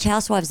people watch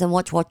Housewives than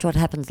watch What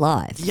Happens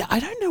Live. Yeah,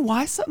 I don't know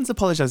why Sutton's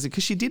apologizing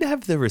because she did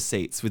have the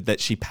receipts with that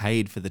she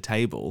paid for the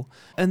table.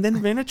 And then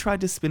Rinna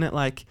tried to spin it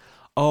like,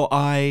 oh,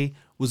 I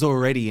was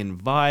already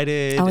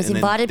invited. I was and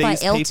then invited by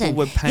these people Elton.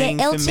 were paying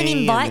Yeah, for Elton me, and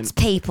invites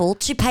then- people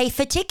to pay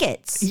for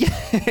tickets. Yeah,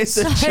 it's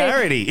a So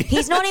charity.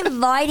 He's not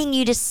inviting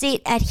you to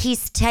sit at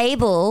his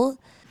table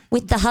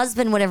with the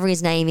husband, whatever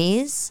his name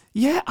is.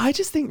 Yeah, I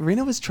just think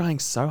Rinna was trying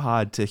so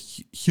hard to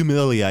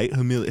humiliate.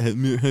 Have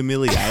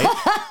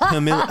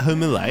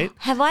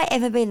I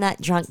ever been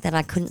that drunk that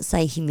I couldn't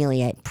say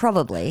humiliate?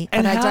 Probably,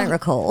 but I how don't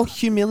recall.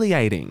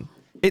 Humiliating.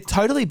 It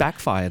totally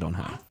backfired on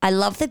her. I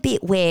love the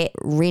bit where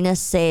Rinna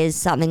says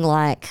something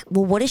like,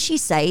 well, what does she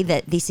say,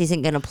 that this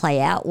isn't going to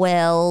play out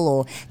well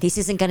or this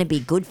isn't going to be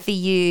good for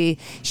you?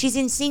 She's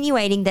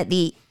insinuating that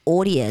the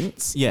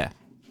audience Yeah.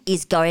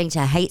 is going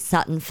to hate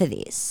Sutton for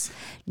this.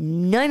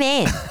 No,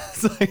 man.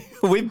 So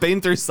we've been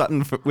through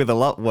Sutton with a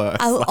lot worse.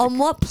 On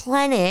what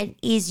planet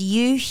is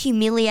you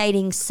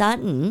humiliating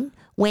Sutton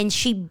when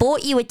she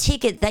bought you a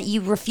ticket that you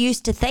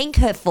refused to thank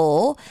her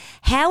for?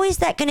 How is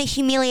that going to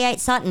humiliate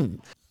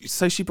Sutton?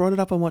 So she brought it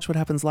up on Watch What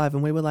Happens Live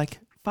and we were like,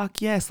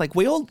 fuck yes. Like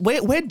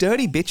we're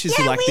dirty bitches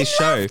who Yeah, like we this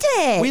show. loved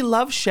it. We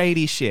love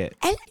shady shit.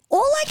 And all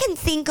I can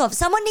think of,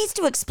 someone needs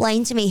to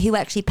explain to me who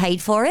actually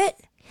paid for it.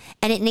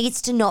 and it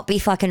needs to not be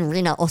fucking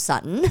Rinna or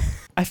Sutton.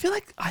 I feel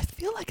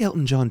like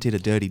Elton John did a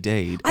dirty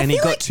deed, and he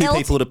feel got like two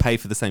people to pay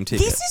for the same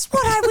ticket. This is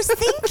what I was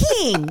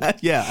thinking.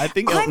 Yeah, I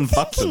think Elton I'm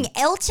fucked thinking them.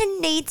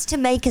 Elton needs to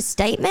make a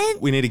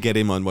statement. We need to get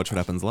him on Watch What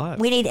Happens Live.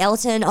 We need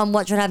Elton on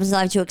Watch What Happens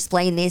Live to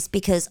explain this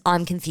because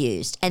I'm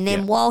confused. And then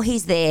Yeah. while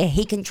he's there,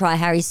 he can try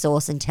Harry's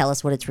sauce and tell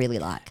us what it's really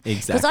like.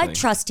 Exactly. Because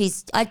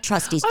I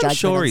trust his judgment I'm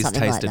sure on he's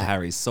something tasted like that.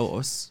 Harry's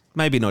sauce.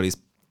 Maybe not his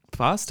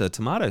pasta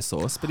tomato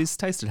sauce, but he's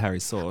tasted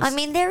Harry's sauce. I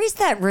mean, there is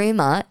that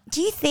rumor.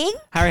 Do you think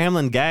Harry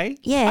Hamlin gay?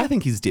 Yeah. I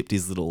think he's dipped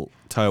his little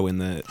toe in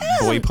the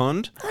boy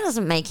pond. that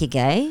doesn't make you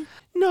gay?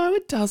 No,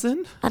 it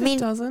doesn't. mean-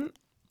 it doesn't.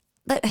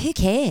 But who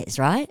cares,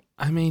 right?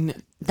 I mean,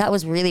 That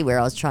was really where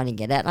I was trying to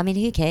get at. I mean,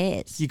 who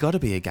cares? you got to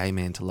be a gay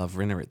man to love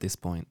Rinna at this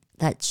point.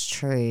 That's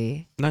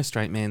true. No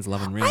straight man's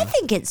loving Rinna. I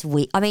think it's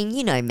weird. I mean,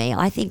 you know me.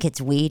 I think it's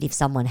weird if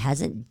someone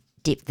hasn't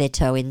dipped their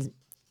toe in.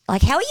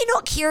 Like, how are you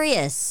not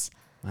curious?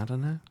 I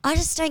don't know. I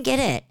just don't get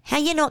it. How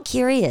you not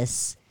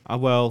curious?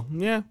 Well,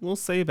 yeah, we'll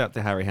see about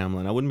the Harry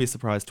Hamlin. I wouldn't be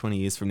surprised 20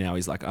 years from now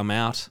he's like, I'm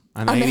out.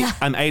 I'm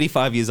out.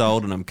 85 years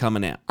old and I'm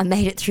coming out. I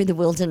made it through the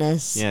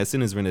wilderness. Yeah, as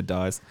soon as Rinna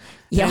dies.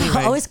 Yeah, Anyway,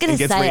 I was going and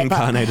to gets say it, but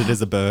reincarnated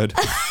as a bird.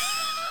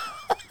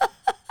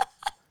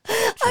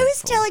 I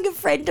was telling a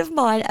friend of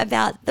mine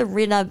about the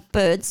Rinna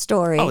bird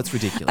story. Oh, it's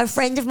ridiculous. A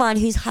friend of mine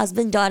whose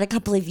husband died a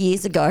couple of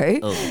years ago,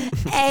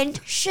 and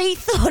she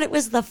thought it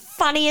was the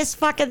funniest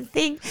fucking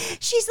thing.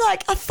 She's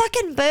like, a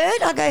fucking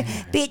bird? I go,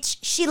 bitch,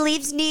 she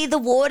lives near the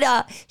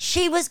water.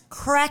 She was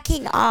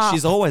cracking up.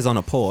 She's always on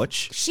a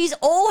porch. She's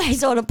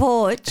always on a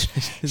porch.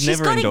 She's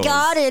never got indoors. a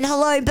garden.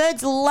 Hello,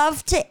 birds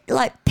love to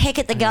like peck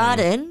at the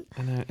garden.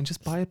 I know, and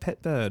just buy a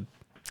pet bird.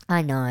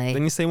 I know.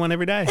 Then you see one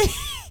every day.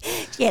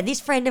 Yeah, this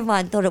friend of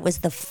mine thought it was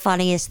the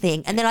funniest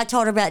thing. And then I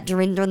told her about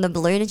Dorinda and the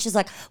balloon, and she's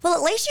like, well,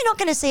 at least you're not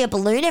going to see a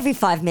balloon every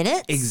 5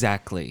 minutes.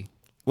 Exactly.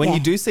 When Yeah. you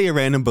do see a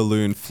random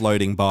balloon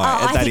floating by,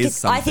 that is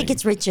something. I think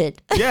it's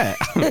Richard. Yeah,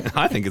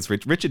 I think it's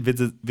Richard. Richard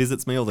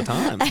visits me all the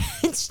time.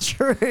 It's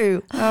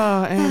true.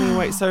 Oh,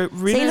 anyway, so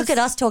See, look at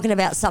us talking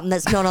about something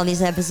that's not on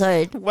this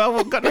episode. Well,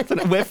 we've got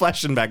nothing. We're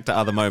flashing back to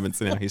other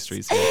moments in our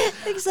histories here.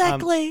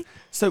 Exactly.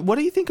 So, what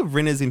do you think of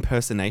Rinna's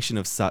impersonation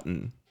of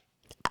Sutton?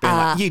 Being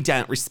like, you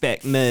don't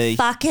respect me.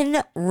 Fucking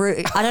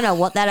rude. I don't know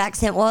what that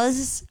accent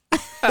was,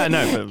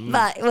 No,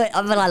 but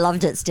but I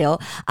loved it still.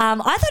 I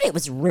thought it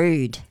was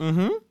rude.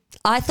 Mm-hmm.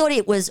 I thought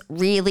it was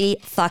really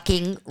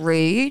fucking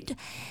rude.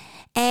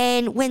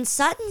 And when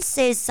Sutton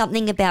says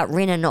something about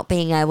Rinna not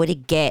being able to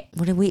get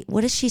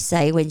what does she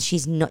say when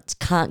she's not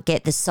can't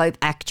get the soap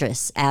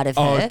actress out of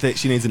her? that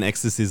she needs an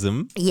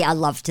exorcism. Yeah, I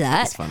loved that.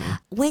 That's funny.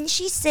 When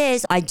she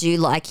says I do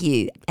like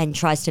you and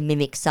tries to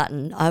mimic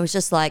Sutton, I was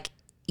just like,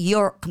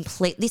 you're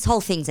complete. This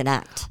whole thing's an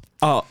act.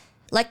 Oh,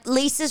 Like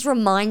Lisa's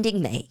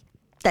reminding me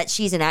that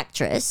she's an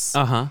actress,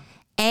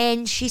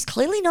 and she's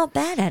clearly not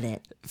bad at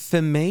it.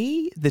 For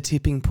me, the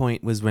tipping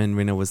point was when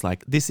Rinna was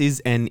like, this is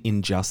an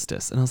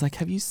injustice. And I was like,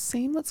 have you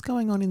seen what's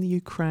going on in the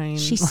Ukraine?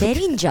 She said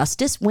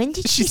injustice. When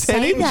did she said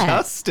say that?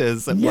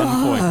 injustice at one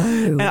point.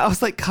 And I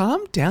was like,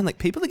 calm down. Like,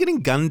 people are getting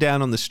gunned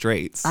down on the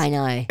streets. I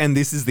know. And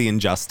this is the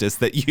injustice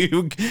that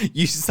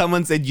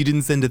someone said you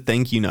didn't send a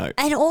thank you note.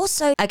 And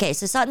also, okay,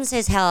 so Sutton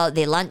says how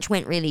their lunch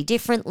went really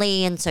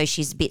differently, and so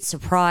she's a bit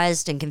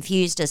surprised and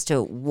confused as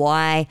to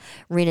why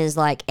Rinna's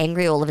like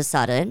angry all of a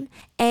sudden.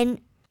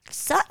 And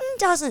Sutton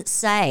doesn't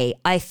say,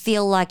 I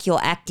feel like you're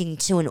acting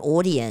to an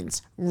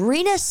audience.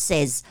 Rinna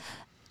says,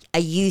 are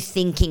you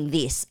thinking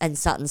this? And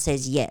Sutton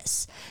says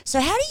yes.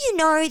 So how do you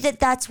know that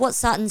that's what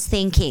Sutton's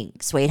thinking,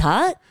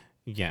 sweetheart?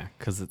 Yeah,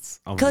 because it's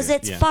Because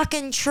obvious. it's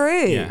fucking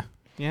true. Yeah.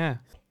 Yeah.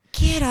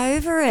 Get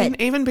over it.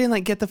 And even being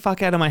like, get the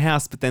fuck out of my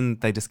house, but then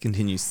they just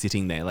continue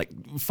sitting there. Like,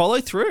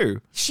 follow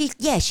through. She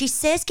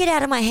says get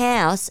out of my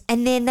house,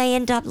 and then they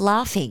end up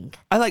laughing.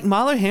 I like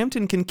Marlo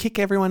Hampton can kick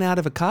everyone out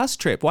of a cast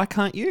trip. Why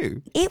can't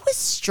you? It was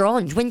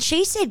strange. When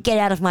she said get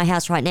out of my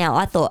house right now,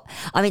 I thought,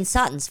 I mean,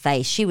 Sutton's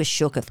face, she was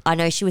shook. I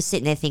know she was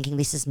sitting there thinking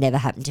this has never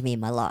happened to me in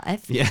my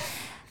life. Yeah.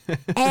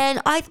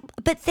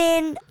 But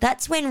then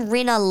that's when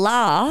Rinna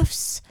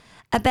laughs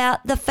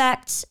about the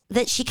fact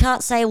that she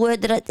can't say a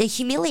word that they're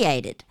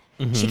humiliated.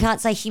 She can't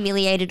say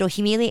humiliated or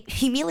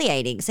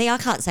humiliating. See, I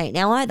can't say it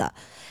now either.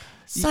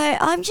 So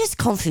I'm just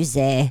confused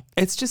there.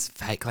 It's just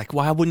fake. Like,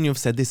 why wouldn't you have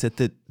said this at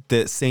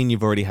the scene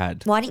you've already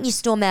had? Why didn't you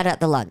storm out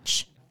at the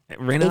lunch?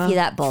 Rinna, If you're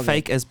that bothered.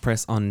 fake as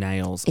press on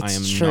nails. I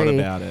am It's true. not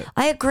about it.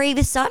 I agree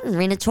with Sutton.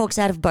 Rinna talks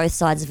out of both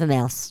sides of her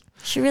mouth.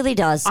 She really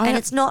does. And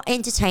it's not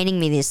entertaining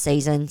me this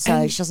season,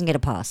 so she doesn't get a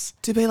pass.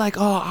 To be like,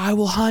 oh, I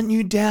will hunt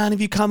you down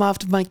if you come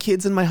after my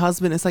kids and my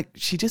husband. It's like,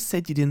 she just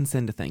said you didn't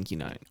send a thank you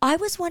note. I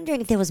was wondering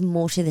if there was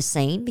more to the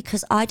scene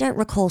because I don't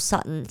recall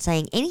Sutton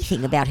saying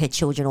anything about her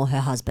children or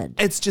her husband.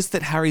 It's just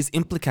that Harry's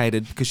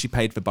implicated because she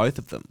paid for both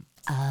of them.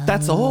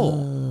 That's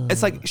all.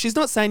 It's like, she's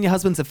not saying your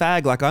husband's a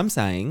fag like I'm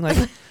saying.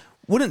 Like,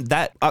 wouldn't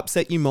that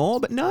upset you more?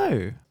 But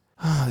no.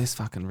 Oh, this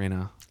fucking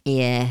Rinna.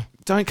 Yeah.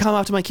 Don't come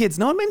after my kids.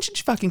 No one mentioned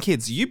your fucking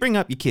kids. You bring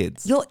up your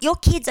kids. Your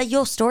kids are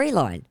your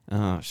storyline.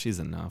 Oh, she's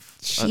enough.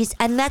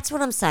 And that's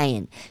what I'm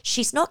saying.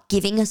 She's not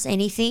giving us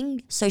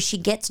anything, so she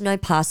gets no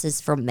passes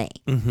from me.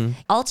 Mm-hmm.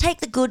 I'll take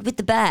the good with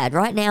the bad.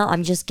 Right now,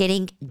 I'm just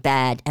getting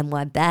bad, and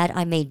by bad,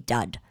 I mean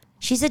dud.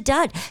 She's a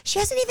dud. She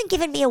hasn't even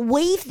given me a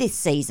weave this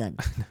season.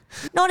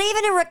 Not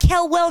even a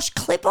Raquel Welch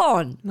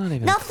clip-on. Not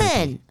even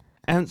Nothing.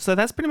 And so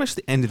that's pretty much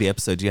the end of the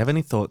episode. Do you have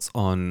any thoughts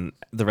on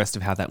the rest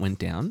of how that went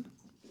down?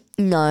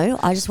 No,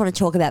 I just want to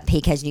talk about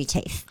PK's new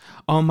teeth.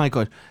 Oh my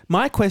God.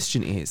 My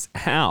question is,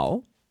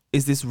 how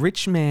is this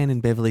rich man in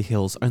Beverly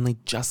Hills only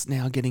just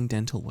now getting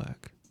dental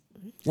work?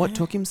 What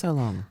took him so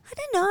long? I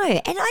don't know.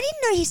 And I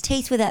didn't know his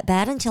teeth were that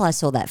bad until I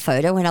saw that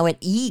photo and I went,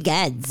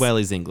 egads. Well,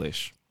 he's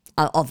English.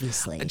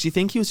 Obviously. Do you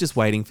think he was just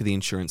waiting for the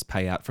insurance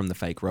payout from the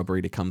fake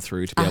robbery to come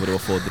through to be able to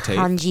afford the teeth?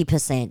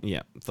 100%.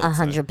 Yeah. thought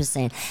so.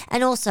 100%.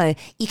 And also,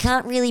 you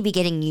can't really be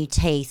getting new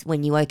teeth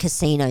when you owe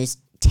casinos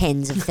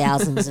tens of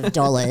thousands of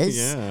dollars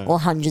Yeah. or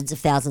hundreds of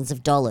thousands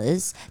of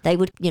dollars. They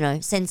would,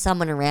 send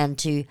someone around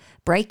to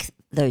break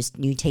those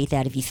new teeth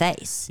out of your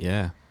face.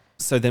 Yeah.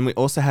 So then we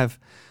also have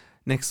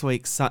next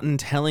week Sutton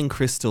telling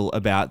Crystal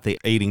about the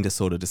eating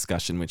disorder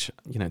discussion, which,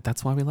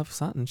 that's why we love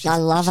Sutton. I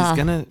love her.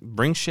 She's going to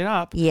bring shit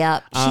up.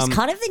 Yeah, she's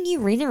kind of the new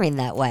Rinna in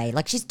that way.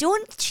 Like she's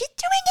doing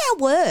our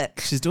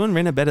work. She's doing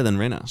Rinna better than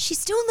Rinna.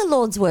 She's doing the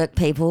Lord's work,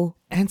 people.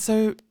 And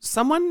so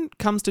someone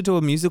comes to do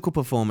a musical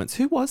performance.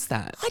 Who was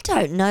that? I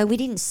don't know. We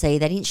didn't see.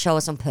 They didn't show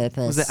us on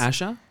purpose. Was it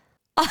Asher?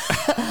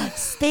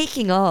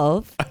 Speaking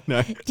of,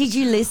 No. did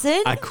you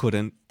listen? I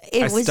couldn't.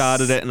 It I was-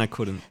 started it and I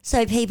couldn't.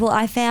 So, people,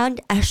 I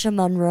found Asher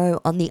Munro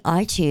on the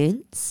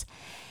iTunes,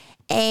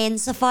 and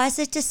suffice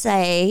it to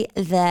say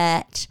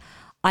that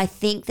I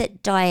think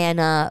that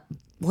Diana,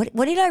 what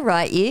did I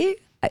write you?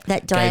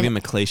 That Gave him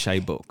a cliche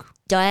book.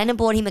 Diana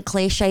bought him a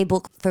cliche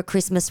book for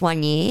Christmas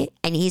one year,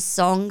 and his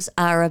songs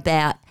are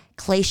about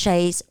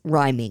cliches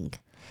rhyming.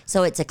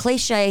 So it's a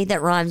cliche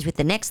that rhymes with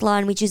the next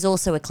line, which is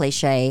also a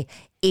cliche.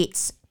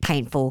 It's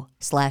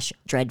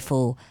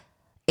painful/dreadful.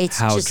 It's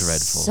How just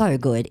dreadful. so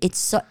good.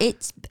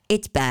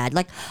 It's bad.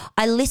 Like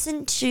I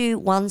listened to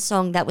one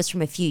song that was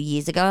from a few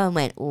years ago and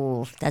went,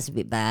 oh, that's a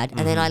bit bad.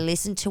 And then I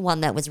listened to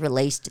one that was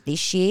released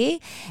this year,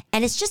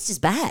 and it's just as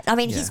bad. I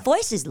mean, his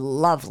voice is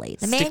lovely.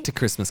 The Stick man, to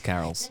Christmas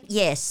carols.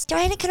 yes,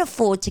 Diana can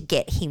afford to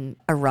get him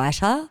a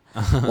writer.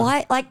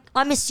 Why? Like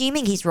I'm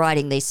assuming he's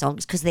writing these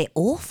songs because they're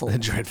awful. They're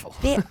dreadful.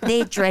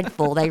 They're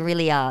dreadful. They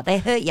really are. They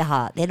hurt your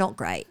heart. They're not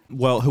great.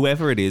 Well,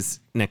 whoever it is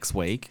next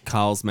week,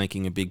 Carl's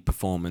making a big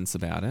performance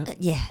about it.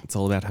 Yeah. It's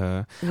all about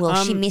her.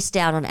 Well, she missed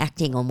out on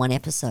acting on one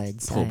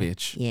episode. So, Poor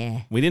bitch.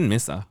 Yeah. We didn't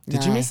miss her.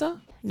 Did you No. miss her?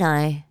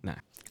 No. No.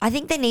 I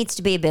think there needs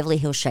to be a Beverly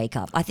Hills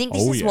shake-up. I think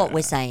this Oh, is what yeah.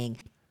 we're saying.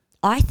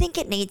 I think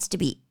it needs to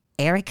be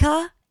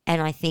Erica,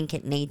 and I think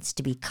it needs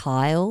to be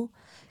Kyle,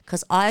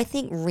 because I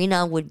think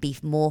Rinna would be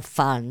more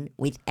fun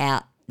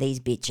without these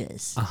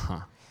bitches.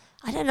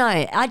 I don't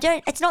know.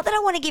 It's not that I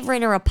want to give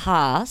Rinna a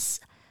pass,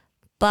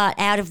 but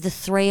out of the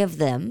three of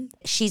them,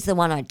 she's the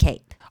one I'd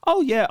keep.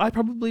 Oh, yeah.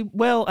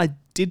 I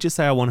did just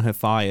say I want her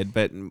fired,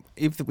 but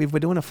if we're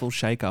doing a full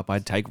shake-up,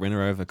 I'd take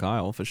Rinna over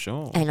Kyle for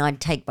sure. And I'd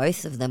take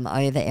both of them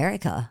over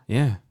Erica.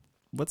 Yeah.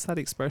 What's that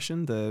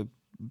expression? The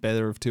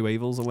better of two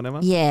evils or whatever?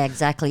 Yeah,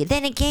 exactly.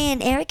 Then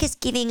again, Erica's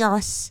giving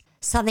us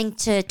something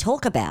to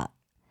talk about.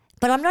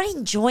 But I'm not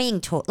enjoying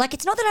it's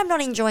not that I'm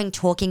not enjoying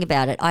talking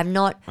about it. I'm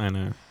not. I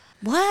know.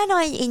 Why aren't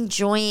I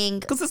enjoying?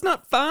 Because it's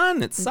not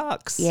fun. It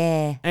sucks.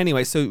 Yeah.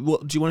 Anyway, so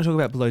do you want to talk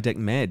about Below Deck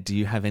Med? Do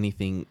you have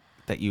anything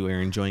that you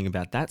are enjoying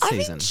about that I'm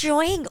season?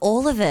 enjoying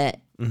all of it.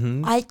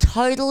 Mm-hmm. I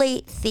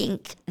totally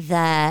think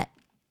that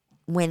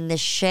when the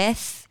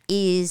chef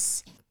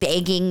is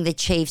begging the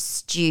chief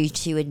stew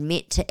to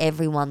admit to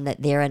everyone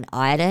that they're an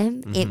item,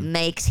 it Mm-hmm.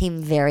 makes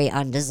him very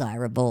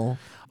undesirable.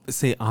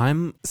 See,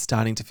 I'm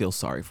starting to feel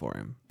sorry for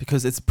him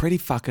because it's pretty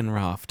fucking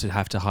rough to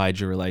have to hide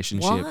your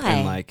relationship. Why?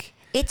 And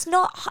It's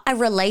not a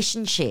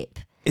relationship.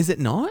 is it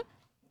not?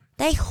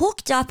 They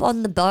hooked up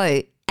on the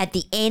boat at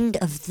the end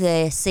of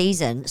the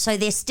season, so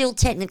they're still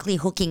technically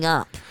hooking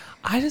up.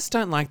 I just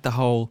don't like the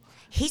whole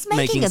He's making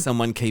making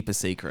someone keep a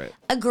secret.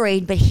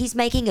 agreed, but he's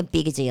making a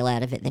bigger deal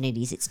out of it than it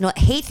is. It's not.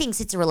 He thinks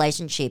it's a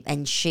relationship,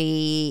 and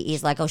she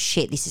is like, "Oh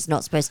shit, this is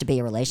not supposed to be a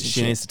She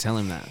relationship." needs to tell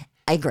him that.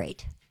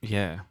 Agreed.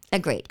 Yeah.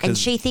 Agreed. And 'Cause-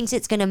 she thinks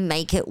it's going to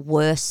make it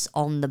worse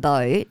on the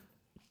boat,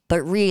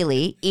 but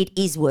really, it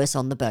is worse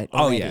on the boat.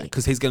 Oh, Already. yeah,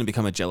 because he's going to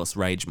become a jealous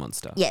rage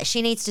monster. Yeah,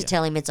 she needs to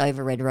tell him it's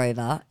over Red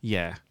Rover,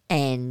 Yeah.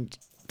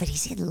 but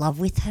he's in love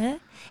with her.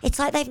 It's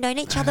like they've known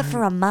each other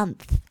for a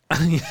month.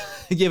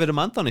 Yeah, but a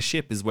month on a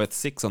ship is worth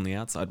 6 on the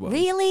outside world.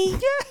 Really?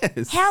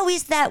 Yes. How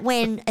is that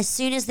when, as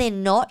soon as they're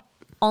not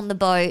on the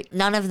boat,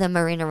 none of them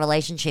are in a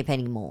relationship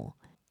anymore?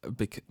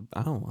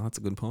 Well, that's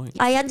a good point.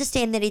 I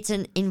understand that it's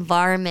an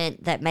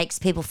environment that makes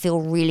people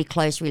feel really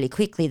close really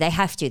quickly. They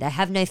have to. They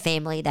have no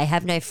family. They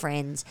have no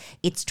friends.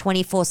 It's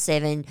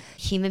 24/7.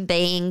 Human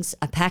beings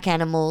are pack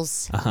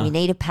animals. We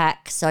need a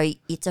pack. So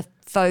it's a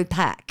faux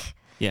pack.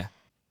 Yeah.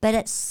 But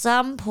at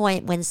some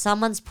point when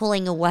someone's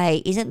pulling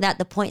away, isn't that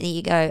the point that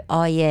you go,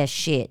 oh yeah,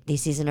 shit,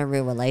 this isn't a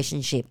real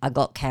relationship. I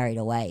got carried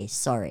away.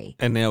 Sorry.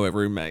 And now we're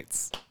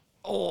roommates.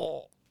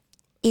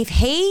 If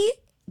he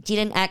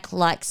didn't act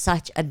like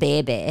such a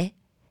bear,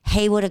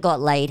 he would have got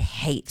laid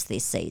heaps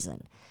this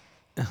season.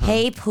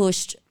 He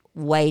pushed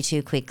way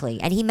too quickly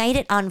and he made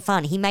it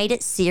unfun. He made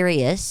it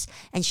serious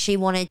and she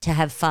wanted to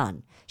have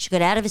fun. She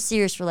got out of a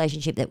serious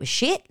relationship that was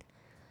shit.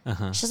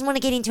 She doesn't want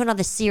to get into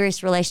another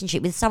serious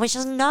relationship with someone she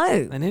doesn't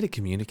know. They need to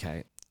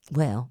communicate.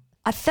 Well,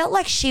 I felt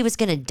like she was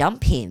going to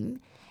dump him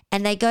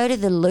and they go to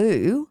the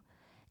loo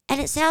and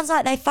it sounds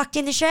like they fucked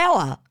in the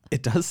shower.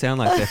 It does sound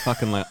like they're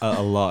fucking like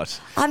a lot.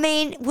 I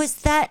mean, was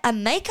that a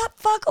makeup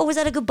fuck or was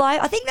that a goodbye?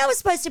 I think that was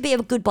supposed to be a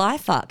goodbye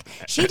fuck.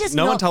 She does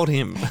No not. one told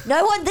him.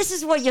 No one. This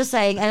is what you're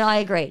saying, and I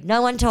agree.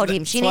 No one told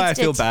him. She That's why needs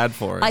I feel to. bad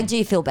for him. I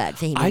do feel bad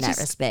for him I in that just-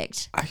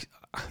 respect.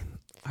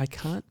 I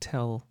can't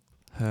tell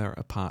her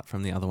apart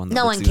from the other one. That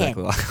No looks one can.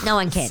 exactly like- No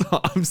one can. So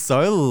I'm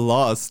so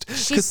lost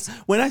because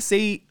when I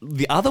see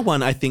the other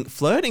one, I think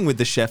flirting with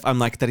the chef, I'm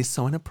like, that is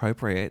so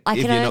inappropriate. I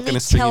if can you're not only going to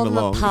string tell him them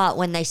along. apart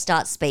when they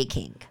start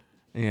speaking.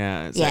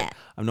 Yeah, it's Yeah. like,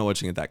 I'm not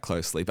watching it that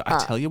closely, but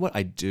I tell you what,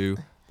 I do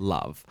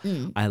love.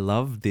 I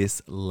love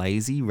this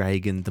lazy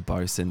Reagan the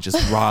bosun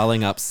just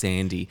riling up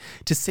Sandy.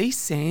 To see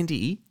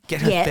Sandy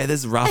get her Yeah.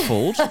 feathers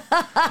ruffled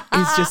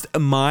is just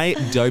my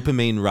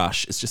dopamine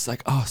rush. It's just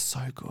like, oh, so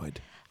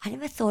good. I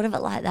never thought of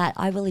it like that.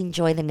 I will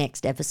enjoy the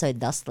next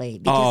episode thusly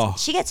because Oh.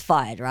 she gets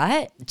fired,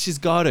 right? She's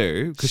got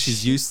to because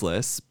she's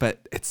useless,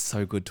 but it's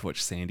so good to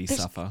watch Sandy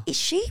suffer. Is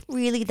she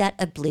really that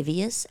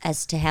oblivious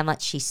as to how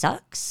much she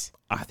sucks?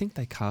 I think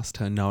they cast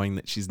her knowing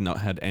that she's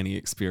not had any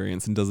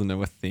experience and doesn't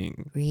know a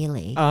thing.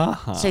 Really?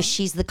 Uh-huh. So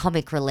she's the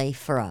comic relief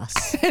for us.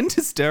 And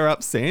to stir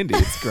up Sandy,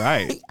 it's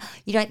great.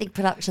 You don't think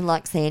production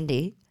likes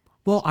Sandy?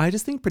 Well, I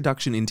just think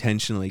production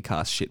intentionally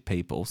casts shit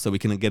people so we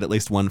can get at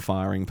least one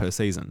firing per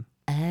season.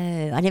 Oh,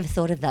 I never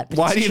thought of that. But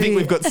Why it's do you think true.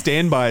 we've got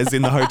standbys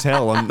in the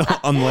hotel on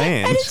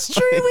land? And it's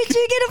true, we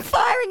do get a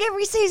firing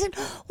every season.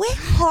 We're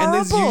horrible. And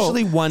there's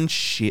usually one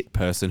shit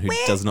person who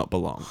does not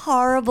belong.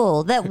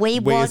 horrible that we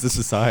We want. as a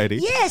society.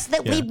 Yes,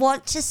 that we Yeah.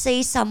 want to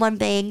see someone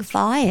being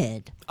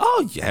fired.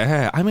 Oh,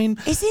 yeah. I mean,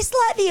 Is this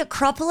like the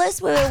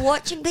Acropolis where we're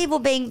watching people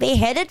being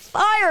beheaded?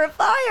 Fire,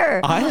 fire.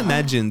 I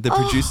imagine the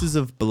producers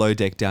of Below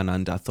Deck Down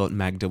Under thought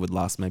Magda would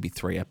last maybe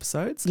 3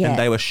 episodes. Yeah. And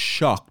they were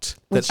shocked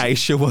that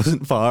Aisha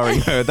wasn't firing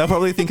her. They're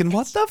probably thinking,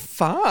 what the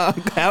fuck?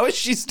 How is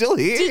she still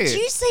here? Did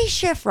you see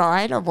Chef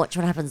Ryan on Watch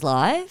What Happens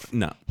Live?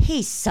 No.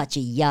 He's such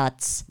a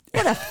yutz.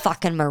 What a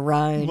fucking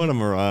maroon. What a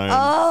maroon.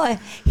 Oh,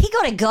 he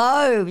got to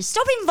go.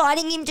 Stop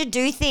inviting him to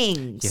do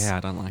things. Yeah, I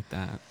don't like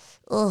that.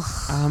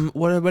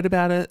 What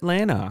about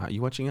Atlanta? Are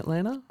you watching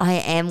Atlanta? I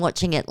am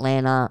watching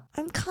Atlanta.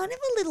 I'm kind of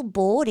a little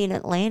bored in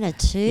Atlanta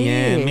too.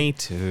 Yeah, me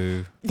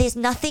too. There's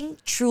nothing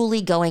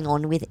truly going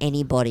on with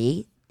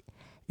anybody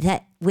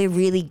that we're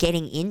really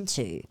getting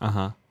into.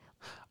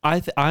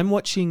 I'm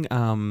watching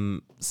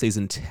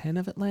season 10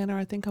 of Atlanta.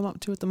 I think I'm up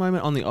to at the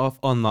moment on the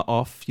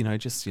off. You know,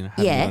 just having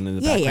Yeah, one in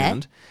the yeah, yeah.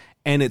 background.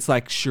 And it's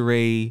like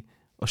Sheree.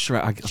 Or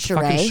Sheree,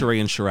 fucking Sheree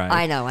and Sheree.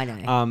 I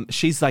know.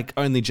 She's like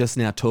only just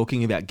now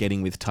talking about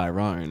getting with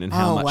Tyrone and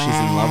how Oh, much she's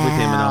in love with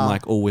him, and I'm wow.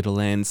 like, oh, it'll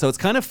end. So it's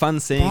kind of fun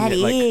seeing That it,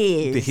 like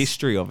is. the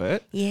history of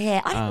it. Yeah,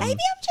 maybe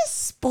I'm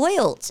just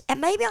spoilt, and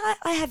maybe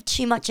I have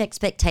too much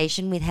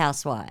expectation with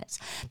Housewives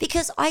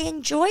because I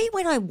enjoy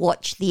when I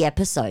watch the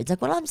episodes.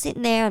 Like when I'm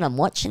sitting there and I'm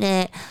watching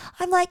it,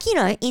 I'm like,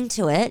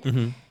 into it.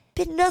 Mm-hmm.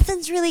 But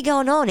nothing's really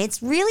going on.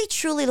 It's really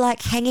truly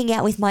like hanging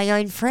out with my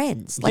own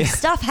friends. Like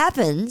stuff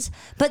happens,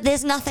 but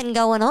there's nothing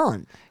going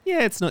on. Yeah,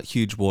 it's not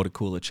huge water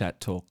cooler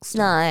chat talks.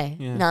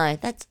 No,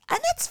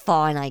 that's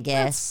fine, I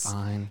guess. That's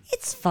fine.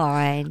 It's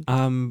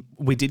fine.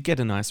 We did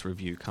get a nice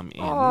review come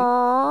in.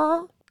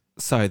 Aww.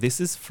 So this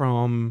is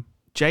from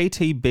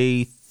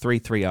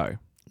JTB330.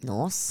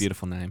 Nice.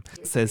 Beautiful name.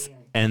 It says,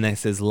 and they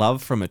says,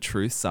 love from a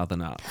true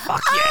southerner.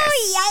 Fuck yes.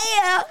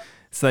 Oh yeah.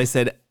 So they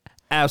said,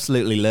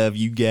 absolutely love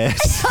you guys.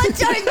 Don't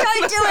do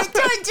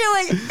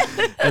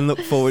it. And look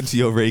forward to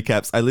your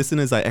recaps. I listen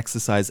as I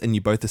exercise, and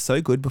you both are so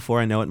good. Before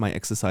I know it, my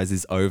exercise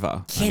is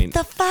over. Get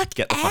the fuck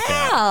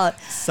out.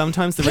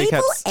 Sometimes the People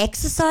recaps.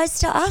 exercise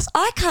to us.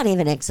 I can't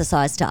even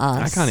exercise to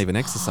us. I can't even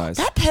exercise.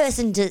 That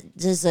person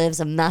deserves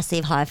a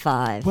massive high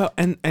five. Well,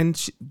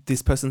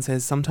 this person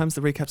says sometimes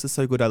the recaps are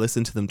so good I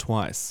listen to them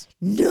twice.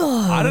 No.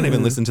 I don't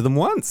even listen to them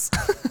once.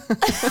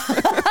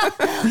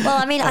 Well,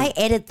 I mean, I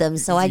edit them,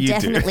 so I You do.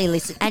 definitely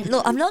listen. And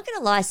look, I'm not going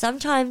to lie.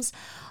 Sometimes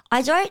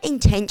I don't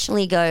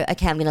intentionally go,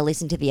 okay, I'm going to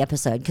listen to the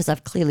episode because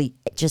I've clearly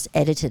just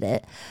edited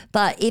it.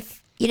 But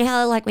if, you know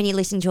how like when you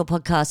listen to a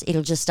podcast,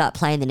 it'll just start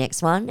playing the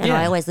next one? And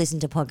I Yeah. always listen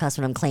to podcasts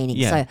when I'm cleaning.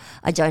 Yeah. So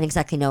I don't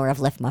exactly know where I've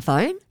left my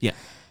phone. Yeah.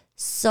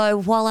 So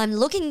while I'm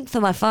looking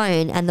for my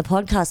phone and the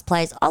podcast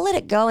plays, I'll let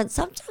it go. And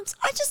sometimes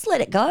I just let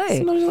it go.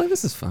 Sometimes you're like,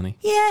 this is funny.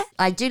 Yeah,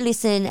 I do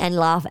listen and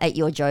laugh at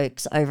your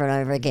jokes over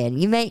and over again.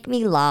 You make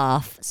me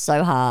laugh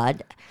so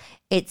hard.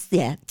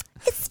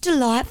 It's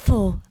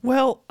delightful.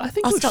 Well, I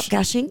think I'll we've stop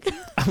gushing.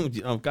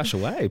 Oh, gush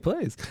away,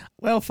 please.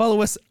 Well,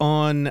 follow us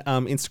on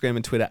Instagram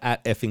and Twitter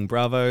at effing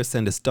Bravo.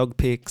 Send us dog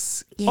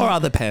pics or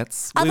other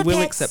pets. Other we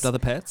will pets. accept other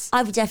pets.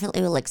 I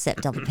definitely will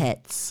accept other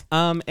pets.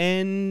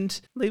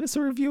 And leave us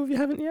a review if you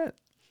haven't yet.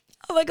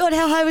 Oh my God,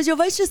 how high was your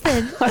voice just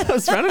then? I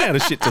was running out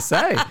of shit to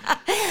say.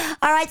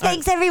 All right,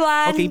 thanks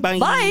everyone. Okay, bye.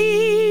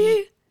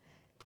 Bye.